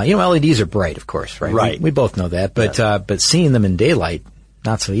 LEDs are bright, of course, right? Right. We both know that, but seeing them in daylight,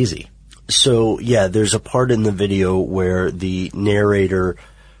 not so easy. So, there's a part in the video where the narrator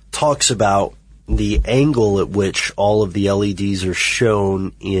talks about the angle at which all of the LEDs are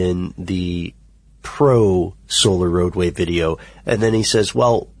shown in the pro solar roadway video. And then he says,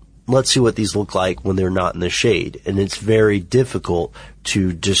 well, let's see what these look like when they're not in the shade. And it's very difficult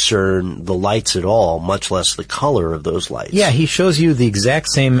to discern the lights at all, much less the color of those lights. Yeah, he shows you the exact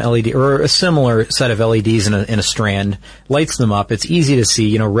same LED, or a similar set of LEDs in a strand, lights them up. It's easy to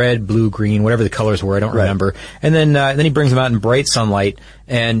see, red, blue, green, whatever the colors were, I don't remember. And then he brings them out in bright sunlight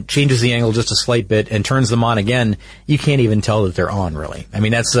and changes the angle just a slight bit and turns them on again. You can't even tell that they're on, really. I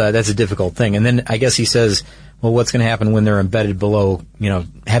mean, that's a difficult thing. And then I guess he says, well, what's going to happen when they're embedded below,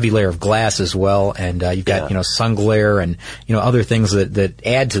 heavy layer of glass as well, and you've got, sun glare and, other things that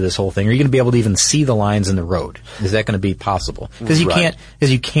add to this whole thing. Are you going to be able to even see the lines in the road? Is that going to be possible? Because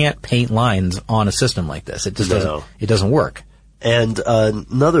you can't paint lines on a system like this. It just doesn't work. And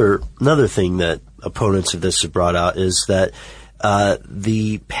another thing that opponents of this have brought out is that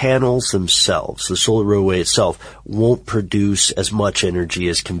the panels themselves, the solar roadway itself, won't produce as much energy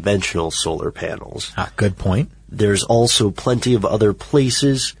as conventional solar panels. Good point. There's also plenty of other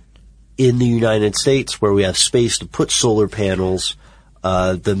places in the United States where we have space to put solar panels.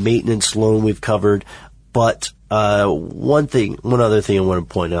 The maintenance loan we've covered. But one other thing I want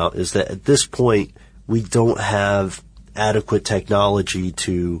to point out is that at this point, we don't have adequate technology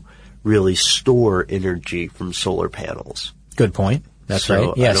to really store energy from solar panels. Good point. That's so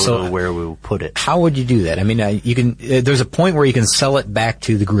right. Yeah. I don't know where we will put it. How would you do that? I mean, you can. There's a point where you can sell it back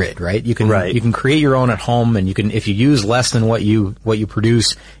to the grid, right? You can create your own at home, and you can, if you use less than what you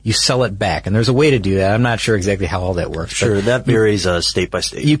produce, you sell it back. And there's a way to do that. I'm not sure exactly how all that works. Sure, that varies state by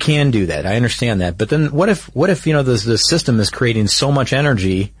state. You can do that. I understand that. But then, what if the system is creating so much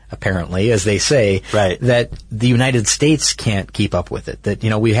energy, apparently, as they say, right, that the United States can't keep up with it? That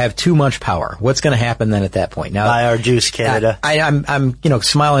we have too much power. What's going to happen then at that point? Now, buy our juice, Canada. I'm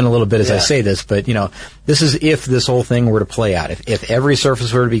smiling a little bit as I say this, but this is if this whole thing were to play out. If every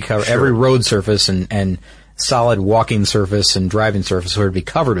surface were to be covered, sure, every road surface and solid walking surface and driving surface were to be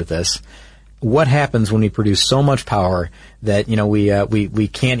covered with this, what happens when we produce so much power that we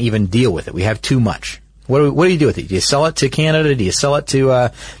can't even deal with it? We have too much. What do you do with it? Do you sell it to Canada? Do you sell it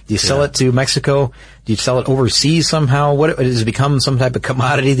to it to Mexico? Do you sell it overseas somehow? What does it become some type of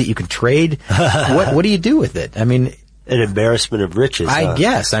commodity that you can trade? What do you do with it? I mean, an embarrassment of riches. I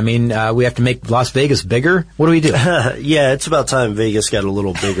guess. I mean, we have to make Las Vegas bigger. What do we do? Yeah, it's about time Vegas got a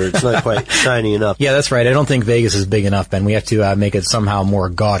little bigger. It's not quite shiny enough. Yeah, that's right. I don't think Vegas is big enough, Ben. We have to make it somehow more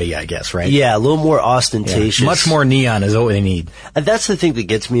gaudy, I guess, right? Yeah, a little more ostentatious. Yeah. Much more neon is what they need. And that's the thing that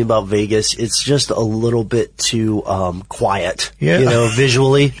gets me about Vegas. It's just a little bit too quiet,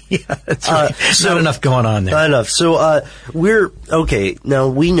 visually. Yeah, that's right. Not enough going on there. Not enough. So we're okay. Now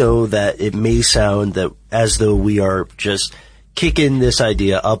we know that it may sound as though we are just kicking this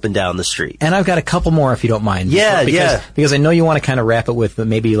idea up and down the street. And I've got a couple more if you don't mind. Yeah, because I know you want to kind of wrap it with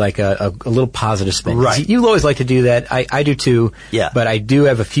maybe like a little positive spin. Right. You always like to do that. I do too. Yeah. But I do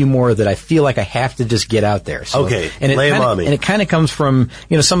have a few more that I feel like I have to just get out there. So, okay. Lay them on me. And it kind of comes from,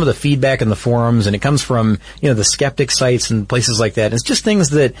 some of the feedback in the forums, and it comes from, the skeptic sites and places like that. And it's just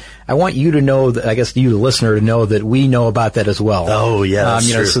things that I want you to know, that I guess you, the listener, to know that we know about that as well. Oh, yeah.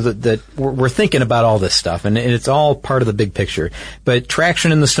 True. So that we're thinking about all this stuff, and it's all part of the big picture. But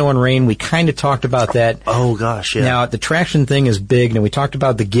traction in the snow and rain, we kind of talked about that. Oh gosh, yeah. Now the traction thing is big. Now we talked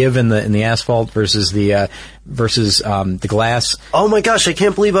about the give in the asphalt versus the glass. Oh my gosh, I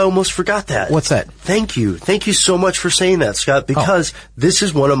can't believe I almost forgot that. What's that? Thank you so much for saying that, Scott. Because this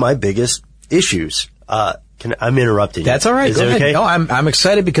is one of my biggest issues. I'm interrupting. That's all right. Is Go it ahead. okay? No, I'm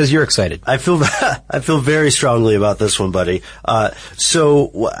excited because you're excited. I feel very strongly about this one, buddy.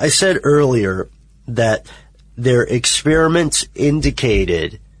 So I said earlier that their experiments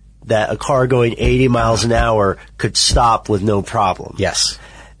indicated that a car going 80 miles an hour could stop with no problem. Yes.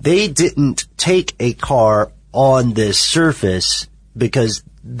 They didn't take a car on this surface because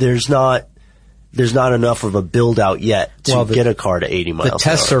there's not enough of a build out yet to get a car to 80 miles an hour. The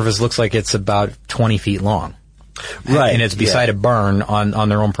test surface looks like it's about 20 feet long. Right. And it's beside a barn on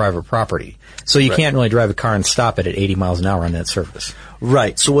their own private property. So you can't really drive a car and stop it at 80 miles an hour on that surface.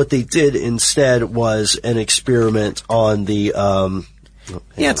 Right. So what they did instead was an experiment on the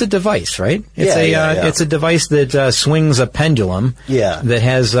it's a device, right? It's it's a device that swings a pendulum. Yeah. That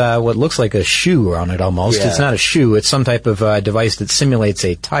has what looks like a shoe on it almost. Yeah. It's not a shoe. It's some type of device that simulates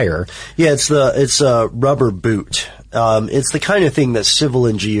a tire. Yeah, it's a rubber boot. It's the kind of thing that civil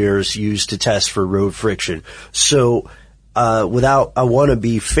engineers use to test for road friction. So, I want to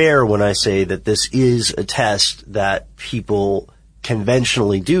be fair when I say that this is a test that people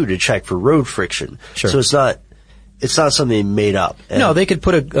conventionally do to check for road friction. Sure. So it's not something made up. No, they could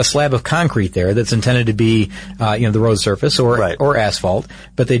put a slab of concrete there that's intended to be, the road surface or asphalt,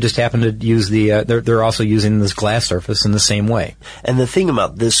 but they just happen to use they're also using this glass surface in the same way. And the thing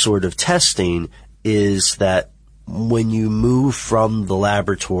about this sort of testing is that when you move from the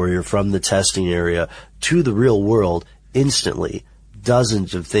laboratory or from the testing area to the real world, instantly,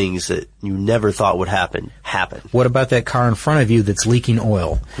 dozens of things that you never thought would happen. What about that car in front of you that's leaking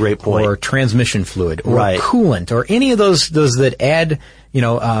oil? Great point. Or transmission fluid, or right. coolant, or any of those that add,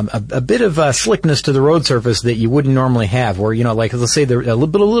 a bit of slickness to the road surface that you wouldn't normally have. Or, like let's say a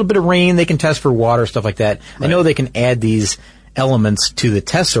little bit of rain, they can test for water, stuff like that. Right. I know they can add these elements to the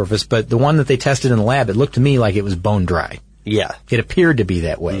test surface, but the one that they tested in the lab, it looked to me like it was bone dry. Yeah. It appeared to be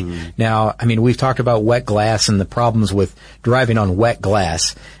that way. Mm. Now, we've talked about wet glass and the problems with driving on wet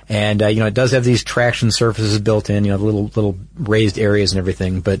glass. And, it does have these traction surfaces built in, little raised areas and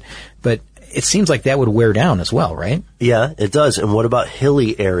everything. But it seems like that would wear down as well, right? Yeah, it does. And what about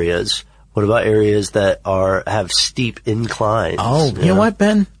hilly areas? What about areas that have steep inclines? Oh, you know what,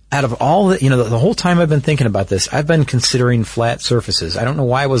 Ben? Out of all the whole time I've been thinking about this, I've been considering flat surfaces. I don't know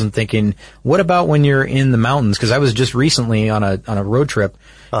why I wasn't thinking, what about when you're in the mountains? Because I was just recently on a road trip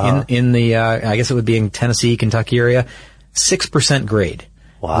in the, I guess it would be in Tennessee, Kentucky area, 6% grade.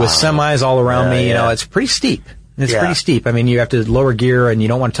 Wow. With semis all around me, it's pretty steep. It's pretty steep. I mean, you have to lower gear and you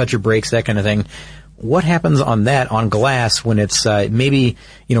don't want to touch your brakes, that kind of thing. What happens on that, on glass, when it's maybe,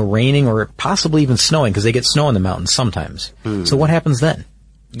 raining or possibly even snowing, because they get snow in the mountains sometimes. So what happens then?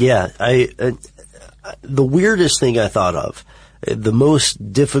 Yeah, the weirdest thing I thought of, the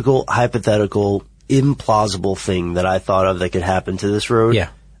most difficult, hypothetical, implausible thing that I thought of that could happen to this road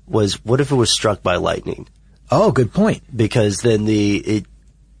was, what if it was struck by lightning? Oh, good point. Because then it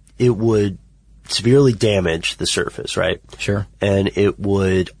would severely damage the surface, right? Sure. And it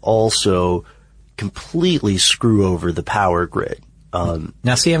would also completely screw over the power grid.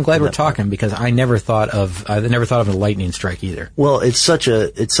 Now, see, I'm glad we're talking, because I never thought of a lightning strike either. Well, it's such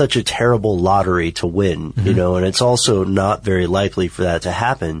a terrible lottery to win, and it's also not very likely for that to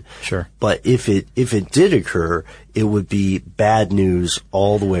happen. Sure. But if it did occur, it would be bad news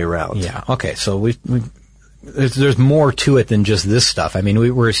all the way around. Yeah. Okay. So there's more to it than just this stuff. I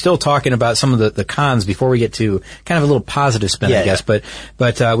mean, we're still talking about some of the cons before we get to kind of a little positive spin, I guess. But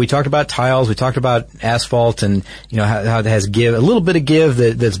we talked about tiles, we talked about asphalt, and how it has a little bit of give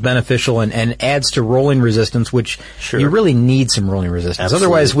that's beneficial and adds to rolling resistance, which you really need some rolling resistance. Absolutely.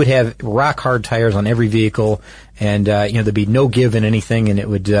 Otherwise, we'd have rock hard tires on every vehicle, and there'd be no give in anything, and it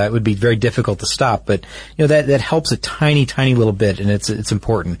would be very difficult to stop. But that helps a tiny little bit, and it's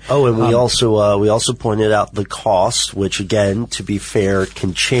important. Oh, and we also pointed out the cost, which again, to be fair,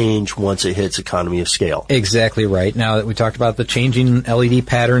 can change once it hits economy of scale. Exactly right. Now that we talked about the changing LED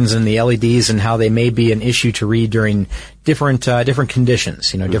patterns and the LEDs and how they may be an issue to read during different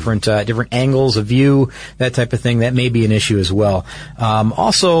conditions, different angles of view, that type of thing, that may be an issue as well.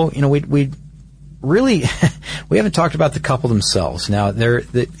 Also, we really, we haven't talked about the couple themselves. Now,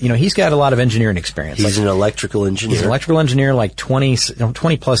 he's got a lot of engineering experience. He's an electrical engineer. He's an electrical engineer, like 20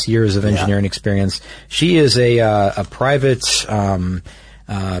 plus years of engineering experience. She is a private,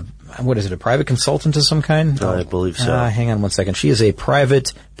 what is it, a private consultant of some kind? I believe so. Hang on one second. She is a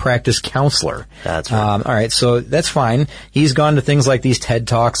private practice counselor. That's right. All right, so that's fine. He's gone to things like these TED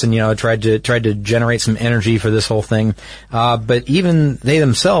Talks and, tried to generate some energy for this whole thing. But even they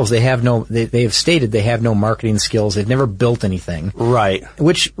themselves, they have stated they have no marketing skills. They've never built anything. Right.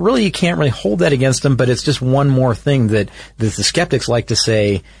 Which really, you can't really hold that against them, but it's just one more thing that the skeptics like to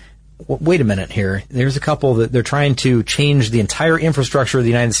say, wait a minute here. There's a couple that they're trying to change the entire infrastructure of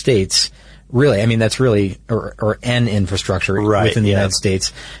the United States. Really, I mean, that's really, or an infrastructure within the United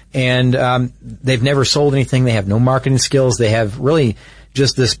States. And, they've never sold anything. They have no marketing skills. They have really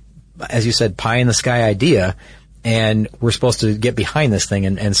just this, as you said, pie in the sky idea. And we're supposed to get behind this thing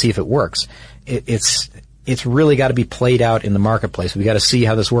and see if it works. It's really got to be played out in the marketplace. We got to see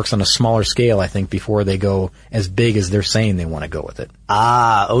how this works on a smaller scale, I think, before they go as big as they're saying they want to go with it.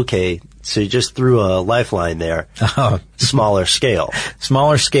 Ah, okay. So you just threw a lifeline there. Smaller scale.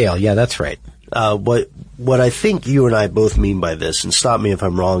 Smaller scale. Yeah, that's right. What I think you and I both mean by this, and stop me if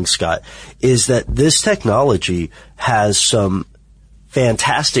I'm wrong, Scott, is that this technology has some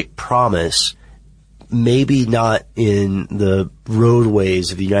fantastic promise. Maybe not in the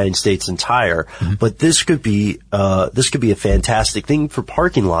roadways of the United States entire, but this could be a fantastic thing for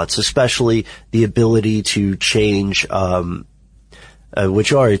parking lots, especially the ability to change,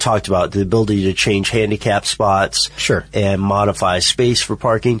 which you already talked about, the ability to change handicap spots. Sure. And modify space for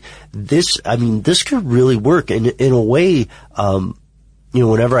parking. This could really work. And in a way,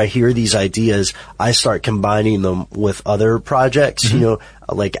 whenever I hear these ideas, I start combining them with other projects.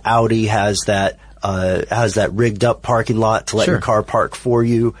 Like Audi has that rigged up parking lot to let your car park for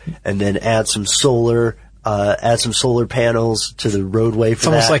you, and then add some solar panels to the roadway for It's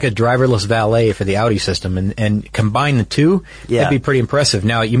almost like a driverless valet for the Audi system, and combine the two, that'd be pretty impressive.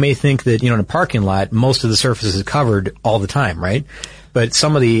 Now, you may think that, in a parking lot, most of the surface is covered all the time, right? But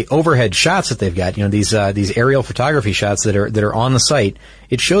some of the overhead shots that they've got, these aerial photography shots that are on the site,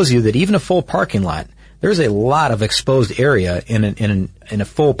 it shows you that even a full parking lot, there's a lot of exposed area in a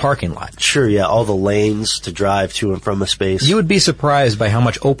full parking lot. Sure, yeah, all the lanes to drive to and from a space. You would be surprised by how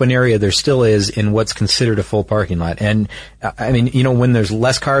much open area there still is in what's considered a full parking lot. And, I mean, when there's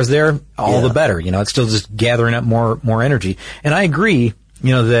less cars there, all the better. It's still just gathering up more energy. And I agree,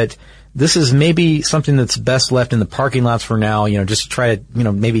 that this is maybe something that's best left in the parking lots for now, just to try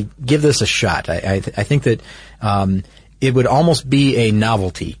to, maybe give this a shot. I think that, it would almost be a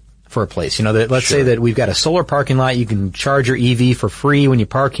novelty for a place. You know, that let's say that we've got a solar parking lot. You can charge your EV for free when you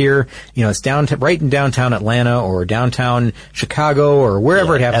park here. You know, it's right in downtown Atlanta or downtown Chicago or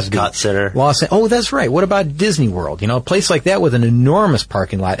wherever it happens to be. Epcot Center. Oh, that's right. What about Disney World? You know, a place like that with an enormous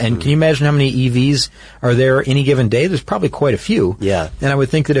parking lot. And can you imagine how many EVs are there any given day? There's probably quite a few. Yeah. And I would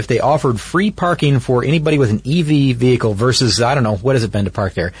think that if they offered free parking for anybody with an EV vehicle versus, I don't know, what has it been to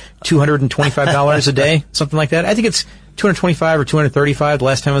park there? $225 a day? Something like that? I think it's $225 or $235 the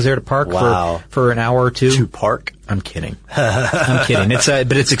last time I was there to park for an hour or two. To park? I'm kidding. I'm kidding.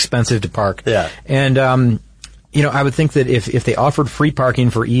 But it's expensive to park. Yeah. And, you know, I would think that if they offered free parking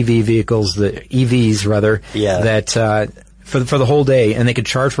for EVs rather, that, for the whole day and they could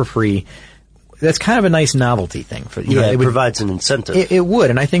charge for free, that's kind of a nice novelty thing. It provides an incentive. It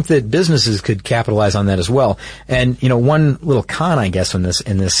would, and I think that businesses could capitalize on that as well. And, you know, one little con, I guess, in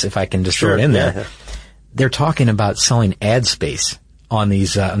this, if I can just throw it in there. Yeah. They're talking about selling ad space on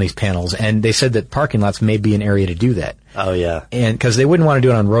these panels, and they said that parking lots may be an area to do that. Oh, yeah. And because they wouldn't want to do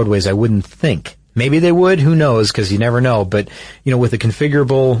it on roadways, I wouldn't think. Maybe they would, who knows, because you never know. But, you know, with the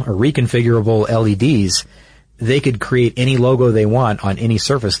configurable or reconfigurable LEDs, they could create any logo they want on any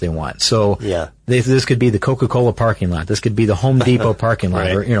surface they want. So this could be the Coca-Cola parking lot. This could be the Home Depot parking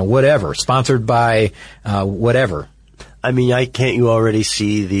lot, or, you know, whatever, sponsored by whatever. I mean, can't you already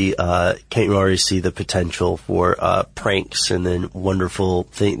see the potential for pranks and then wonderful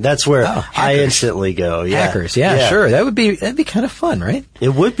thing? That's where I instantly go. Yeah. Hackers, sure. That'd be kind of fun, right? It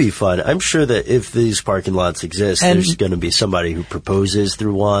would be fun. I'm sure that if these parking lots exist, there's going to be somebody who proposes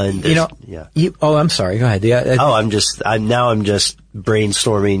through one. I'm sorry. Go ahead. I'm just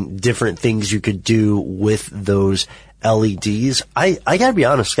brainstorming different things you could do with those LEDs. I gotta be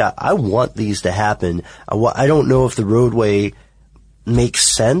honest, Scott, I want these to happen. I don't know if the roadway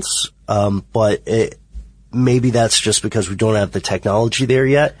makes sense, but maybe that's just because we don't have the technology there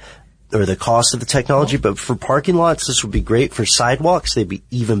yet, or the cost of the technology. But for parking lots, this would be great. For sidewalks, they'd be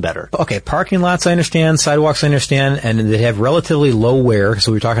even better. Okay, parking lots I understand, sidewalks I understand, and they have relatively low wear,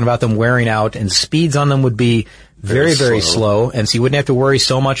 so we're talking about them wearing out, and speeds on them would be very, very slow, and so you wouldn't have to worry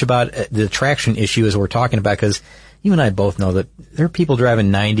so much about the traction issue as we're talking about, because you and I both know that there are people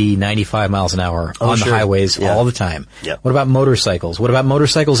driving 90, 95 miles an hour on the highways all the time. Yeah. What about motorcycles? What about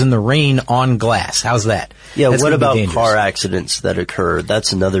motorcycles in the rain on glass? How's that? Yeah, what about car accidents that occur?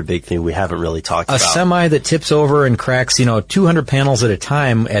 That's another big thing we haven't really talked about. A semi that tips over and cracks, 200 panels at a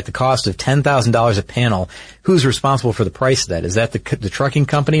time at the cost of $10,000 a panel. Who's responsible for the price of that? Is that the trucking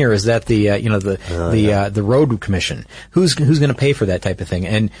company, or is that the road commission? Who's going to pay for that type of thing?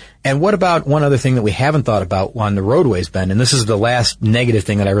 And what about one other thing that we haven't thought about on the roadways, Ben? And this is the last negative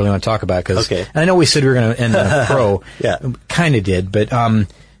thing that I really want to talk about, because I know we said we were going to end on a pro. Kind of did, but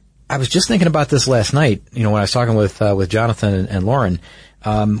I was just thinking about this last night. When I was talking with Jonathan and Lauren.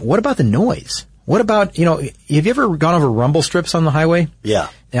 What about the noise? What about have you ever gone over rumble strips on the highway? Yeah.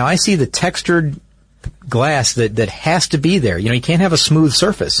 Now I see the textured glass that has to be there. You can't have a smooth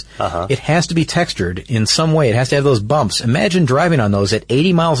surface. It has to be textured in some way. It has to have those bumps. Imagine driving on those at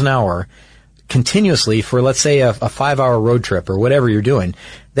 80 miles an hour continuously for, let's say, a 5-hour road trip or whatever you're doing.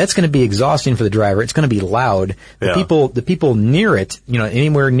 That's going to be exhausting for the driver. It's going to be loud. The people near it,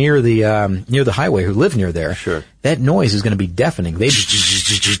 anywhere near the highway who live near there, that noise is going to be deafening.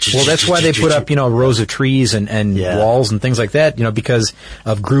 Well, that's why they put up, rows of trees and walls and things like that, because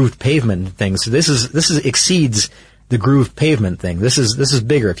of grooved pavement and things. So this exceeds the grooved pavement thing. This is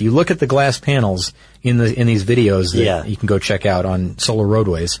bigger. If you look at the glass panels in these videos that you can go check out on Solar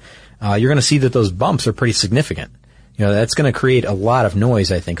Roadways, you're going to see that those bumps are pretty significant. That's going to create a lot of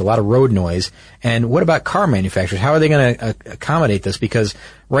noise, I think, a lot of road noise. And what about car manufacturers? How are they going to accommodate this? Because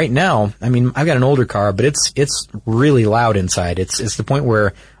right now, I mean, I've got an older car, but it's really loud inside. It's the point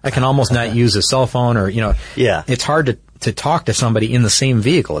where I can almost not use a cell phone, or, it's hard to talk to somebody in the same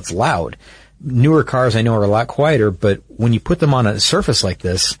vehicle. It's loud. Newer cars I know are a lot quieter, but when you put them on a surface like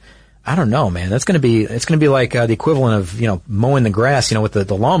this, I don't know, man. It's going to be like the equivalent of, mowing the grass, with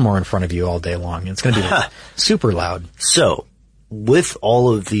the lawnmower in front of you all day long. It's going to be super loud. So, with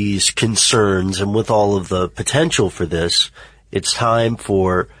all of these concerns and with all of the potential for this, it's time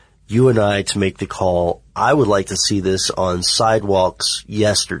for you and I to make the call. I would like to see this on sidewalks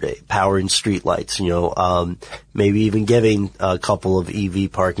yesterday, powering streetlights, maybe even giving a couple of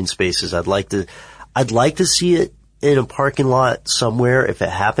EV parking spaces. I'd like to see it in a parking lot somewhere if it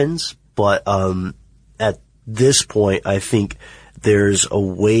happens, but at this point I think there's a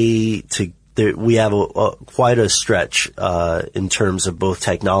way to we have quite a stretch in terms of both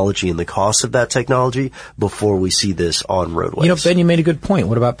technology and the cost of that technology before we see this on roadways. You know, Ben, you made a good point.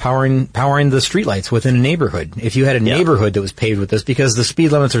 What about powering the streetlights within a neighborhood? If you had a neighborhood that was paved with this, because the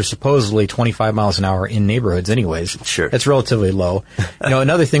speed limits are supposedly 25 miles an hour in neighborhoods anyways. Sure. That's relatively low. You know,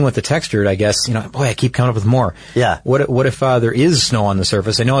 another thing with the textured, I guess, you know, boy, I keep coming up with more. Yeah. What if there is snow on the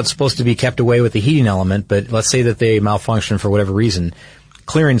surface? I know it's supposed to be kept away with the heating element, but let's say that they malfunction for whatever reason.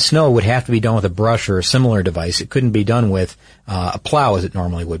 Clearing snow would have to be done with a brush or a similar device. It couldn't be done with a plow as it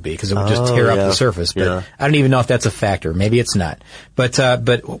normally would be, because it would just tear up the surface. But I don't even know if that's a factor. Maybe it's not. But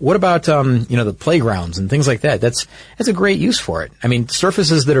what about the playgrounds and things like that? That's a great use for it. I mean,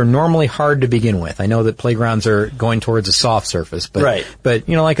 surfaces that are normally hard to begin with. I know that playgrounds are going towards a soft surface, but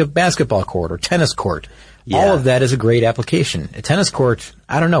like a basketball court or tennis court. Yeah. All of that is a great application. A tennis court,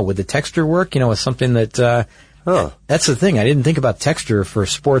 I don't know, would the texture work? You know, with something that that's the thing. I didn't think about texture for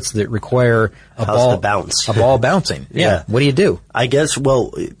sports that require a ball bouncing. Yeah. What do you do? I guess,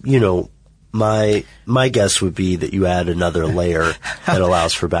 well, you know, my guess would be that you add another layer that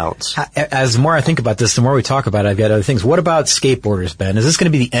allows for bounce. As the more I think about this, the more we talk about it, I've got other things. What about skateboarders, Ben? Is this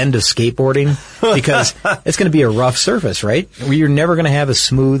going to be the end of skateboarding? Because it's going to be a rough surface, right? You're never going to have a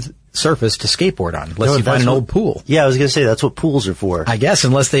smooth surface to skateboard on unless you find an old pool. Yeah, I was going to say that's what pools are for. I guess,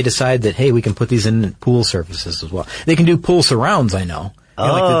 unless they decide that, hey, we can put these in pool surfaces as well. They can do pool surrounds, I know.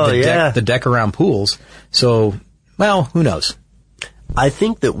 The deck around pools. So, well, who knows? I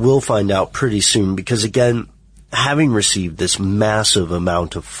think that we'll find out pretty soon because, again, having received this massive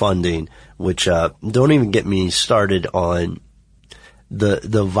amount of funding, which don't even get me started on the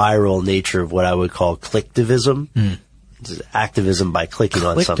viral nature of what I would call clicktivism. Activism by clicking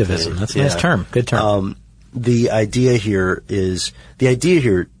on something. Clicktivism. That's a nice term. Good term. The idea here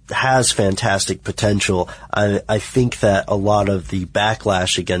has fantastic potential. I think that a lot of the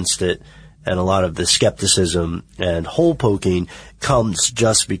backlash against it and a lot of the skepticism and hole poking comes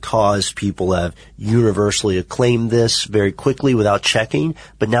just because people have universally acclaimed this very quickly without checking.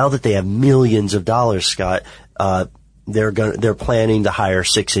 But now that they have millions of dollars, Scott, they're planning to hire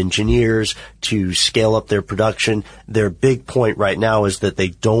 6 engineers to scale up their production. Their big point right now is that they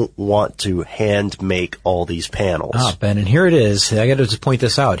don't want to hand make all these panels. Oh, Ben, and here it is. I got to just point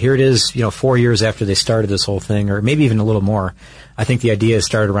this out. Here it is, 4 years after they started this whole thing, or maybe even a little more. I think the idea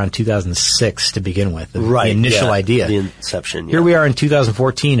started around 2006 to begin with. The initial idea. The inception. Here we are in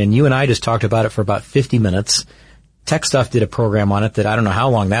 2014, and you and I just talked about it for about 50 minutes. Tech Stuff did a program on it that I don't know how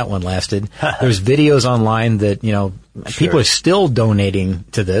long that one lasted. There's videos online that, people are still donating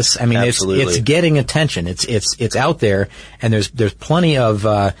to this. I mean, it's getting attention. It's out there, and there's plenty of,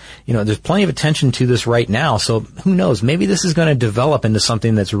 there's plenty of attention to this right now. So who knows? Maybe this is going to develop into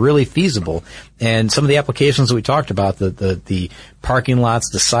something that's really feasible. And some of the applications that we talked about, the parking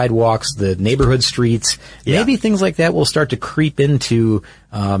lots, the sidewalks, the neighborhood streets, maybe things like that will start to creep into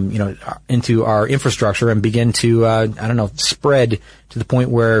our infrastructure and begin to, spread to the point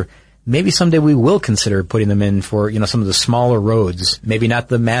where maybe someday we will consider putting them in for, some of the smaller roads. Maybe not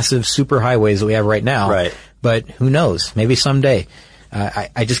the massive super highways that we have right now. Right. But who knows? Maybe someday.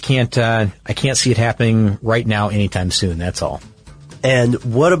 I just can't see it happening right now anytime soon. That's all. And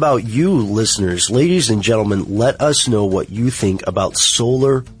what about you, listeners? Ladies and gentlemen, let us know what you think about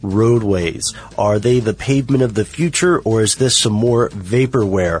solar roadways. Are they the pavement of the future, or is this some more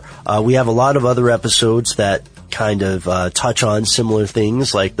vaporware? We have a lot of other episodes that kind of touch on similar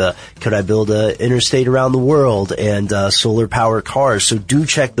things, like could I build an interstate around the world, and solar power cars. So do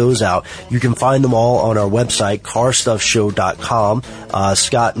check those out. You can find them all on our website, carstuffshow.com.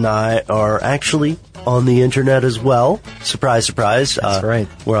 Scott and I are actually on the internet as well. Surprise, surprise. That's right.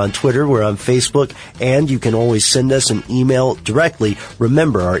 We're on Twitter, we're on Facebook, and you can always send us an email directly.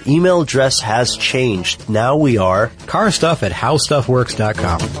 Remember, our email address has changed. Now we are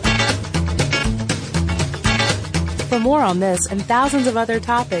carstuff@howstuffworks.com. For more on this and thousands of other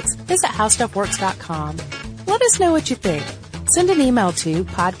topics, visit howstuffworks.com. Let us know what you think. Send an email to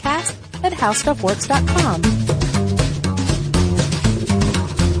podcast@howstuffworks.com.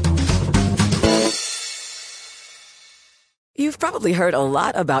 You've probably heard a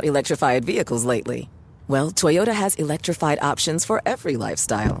lot about electrified vehicles lately. Well, Toyota has electrified options for every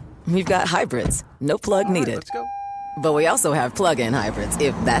lifestyle. We've got hybrids, no plug needed. Let's go. But we also have plug-in hybrids,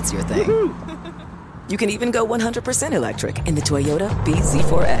 if that's your thing. Woo-hoo. You can even go 100% electric in the Toyota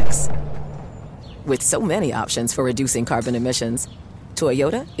bZ4X. With so many options for reducing carbon emissions,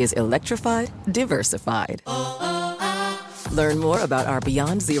 Toyota is electrified, diversified. Learn more about our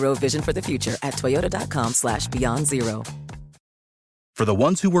Beyond Zero vision for the future at toyota.com/beyondzero. For the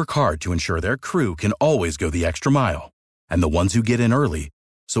ones who work hard to ensure their crew can always go the extra mile, and the ones who get in early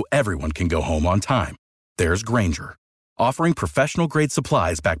so everyone can go home on time. There's Grainger, offering professional-grade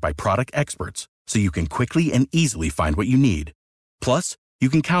supplies backed by product experts so you can quickly and easily find what you need. Plus, you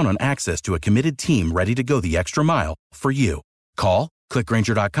can count on access to a committed team ready to go the extra mile for you. Call, click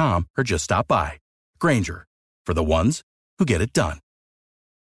Grainger.com, or just stop by. Grainger, for the ones who get it done.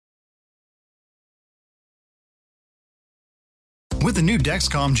 With the new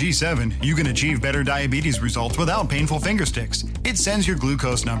Dexcom G7, you can achieve better diabetes results without painful finger sticks. It sends your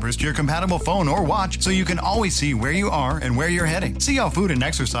glucose numbers to your compatible phone or watch so you can always see where you are and where you're heading. See how food and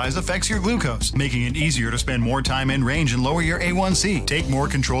exercise affects your glucose, making it easier to spend more time in range and lower your A1C. Take more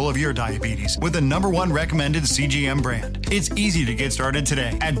control of your diabetes with the #1 recommended CGM brand. It's easy to get started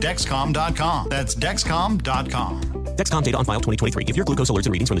today at Dexcom.com. That's Dexcom.com. Dexcom data on file 2023. If your glucose alerts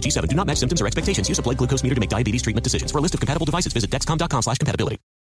and readings from the G7 do not match symptoms or expectations, use a blood glucose meter to make diabetes treatment decisions. For a list of compatible devices, visit Dexcom.com/compatibility.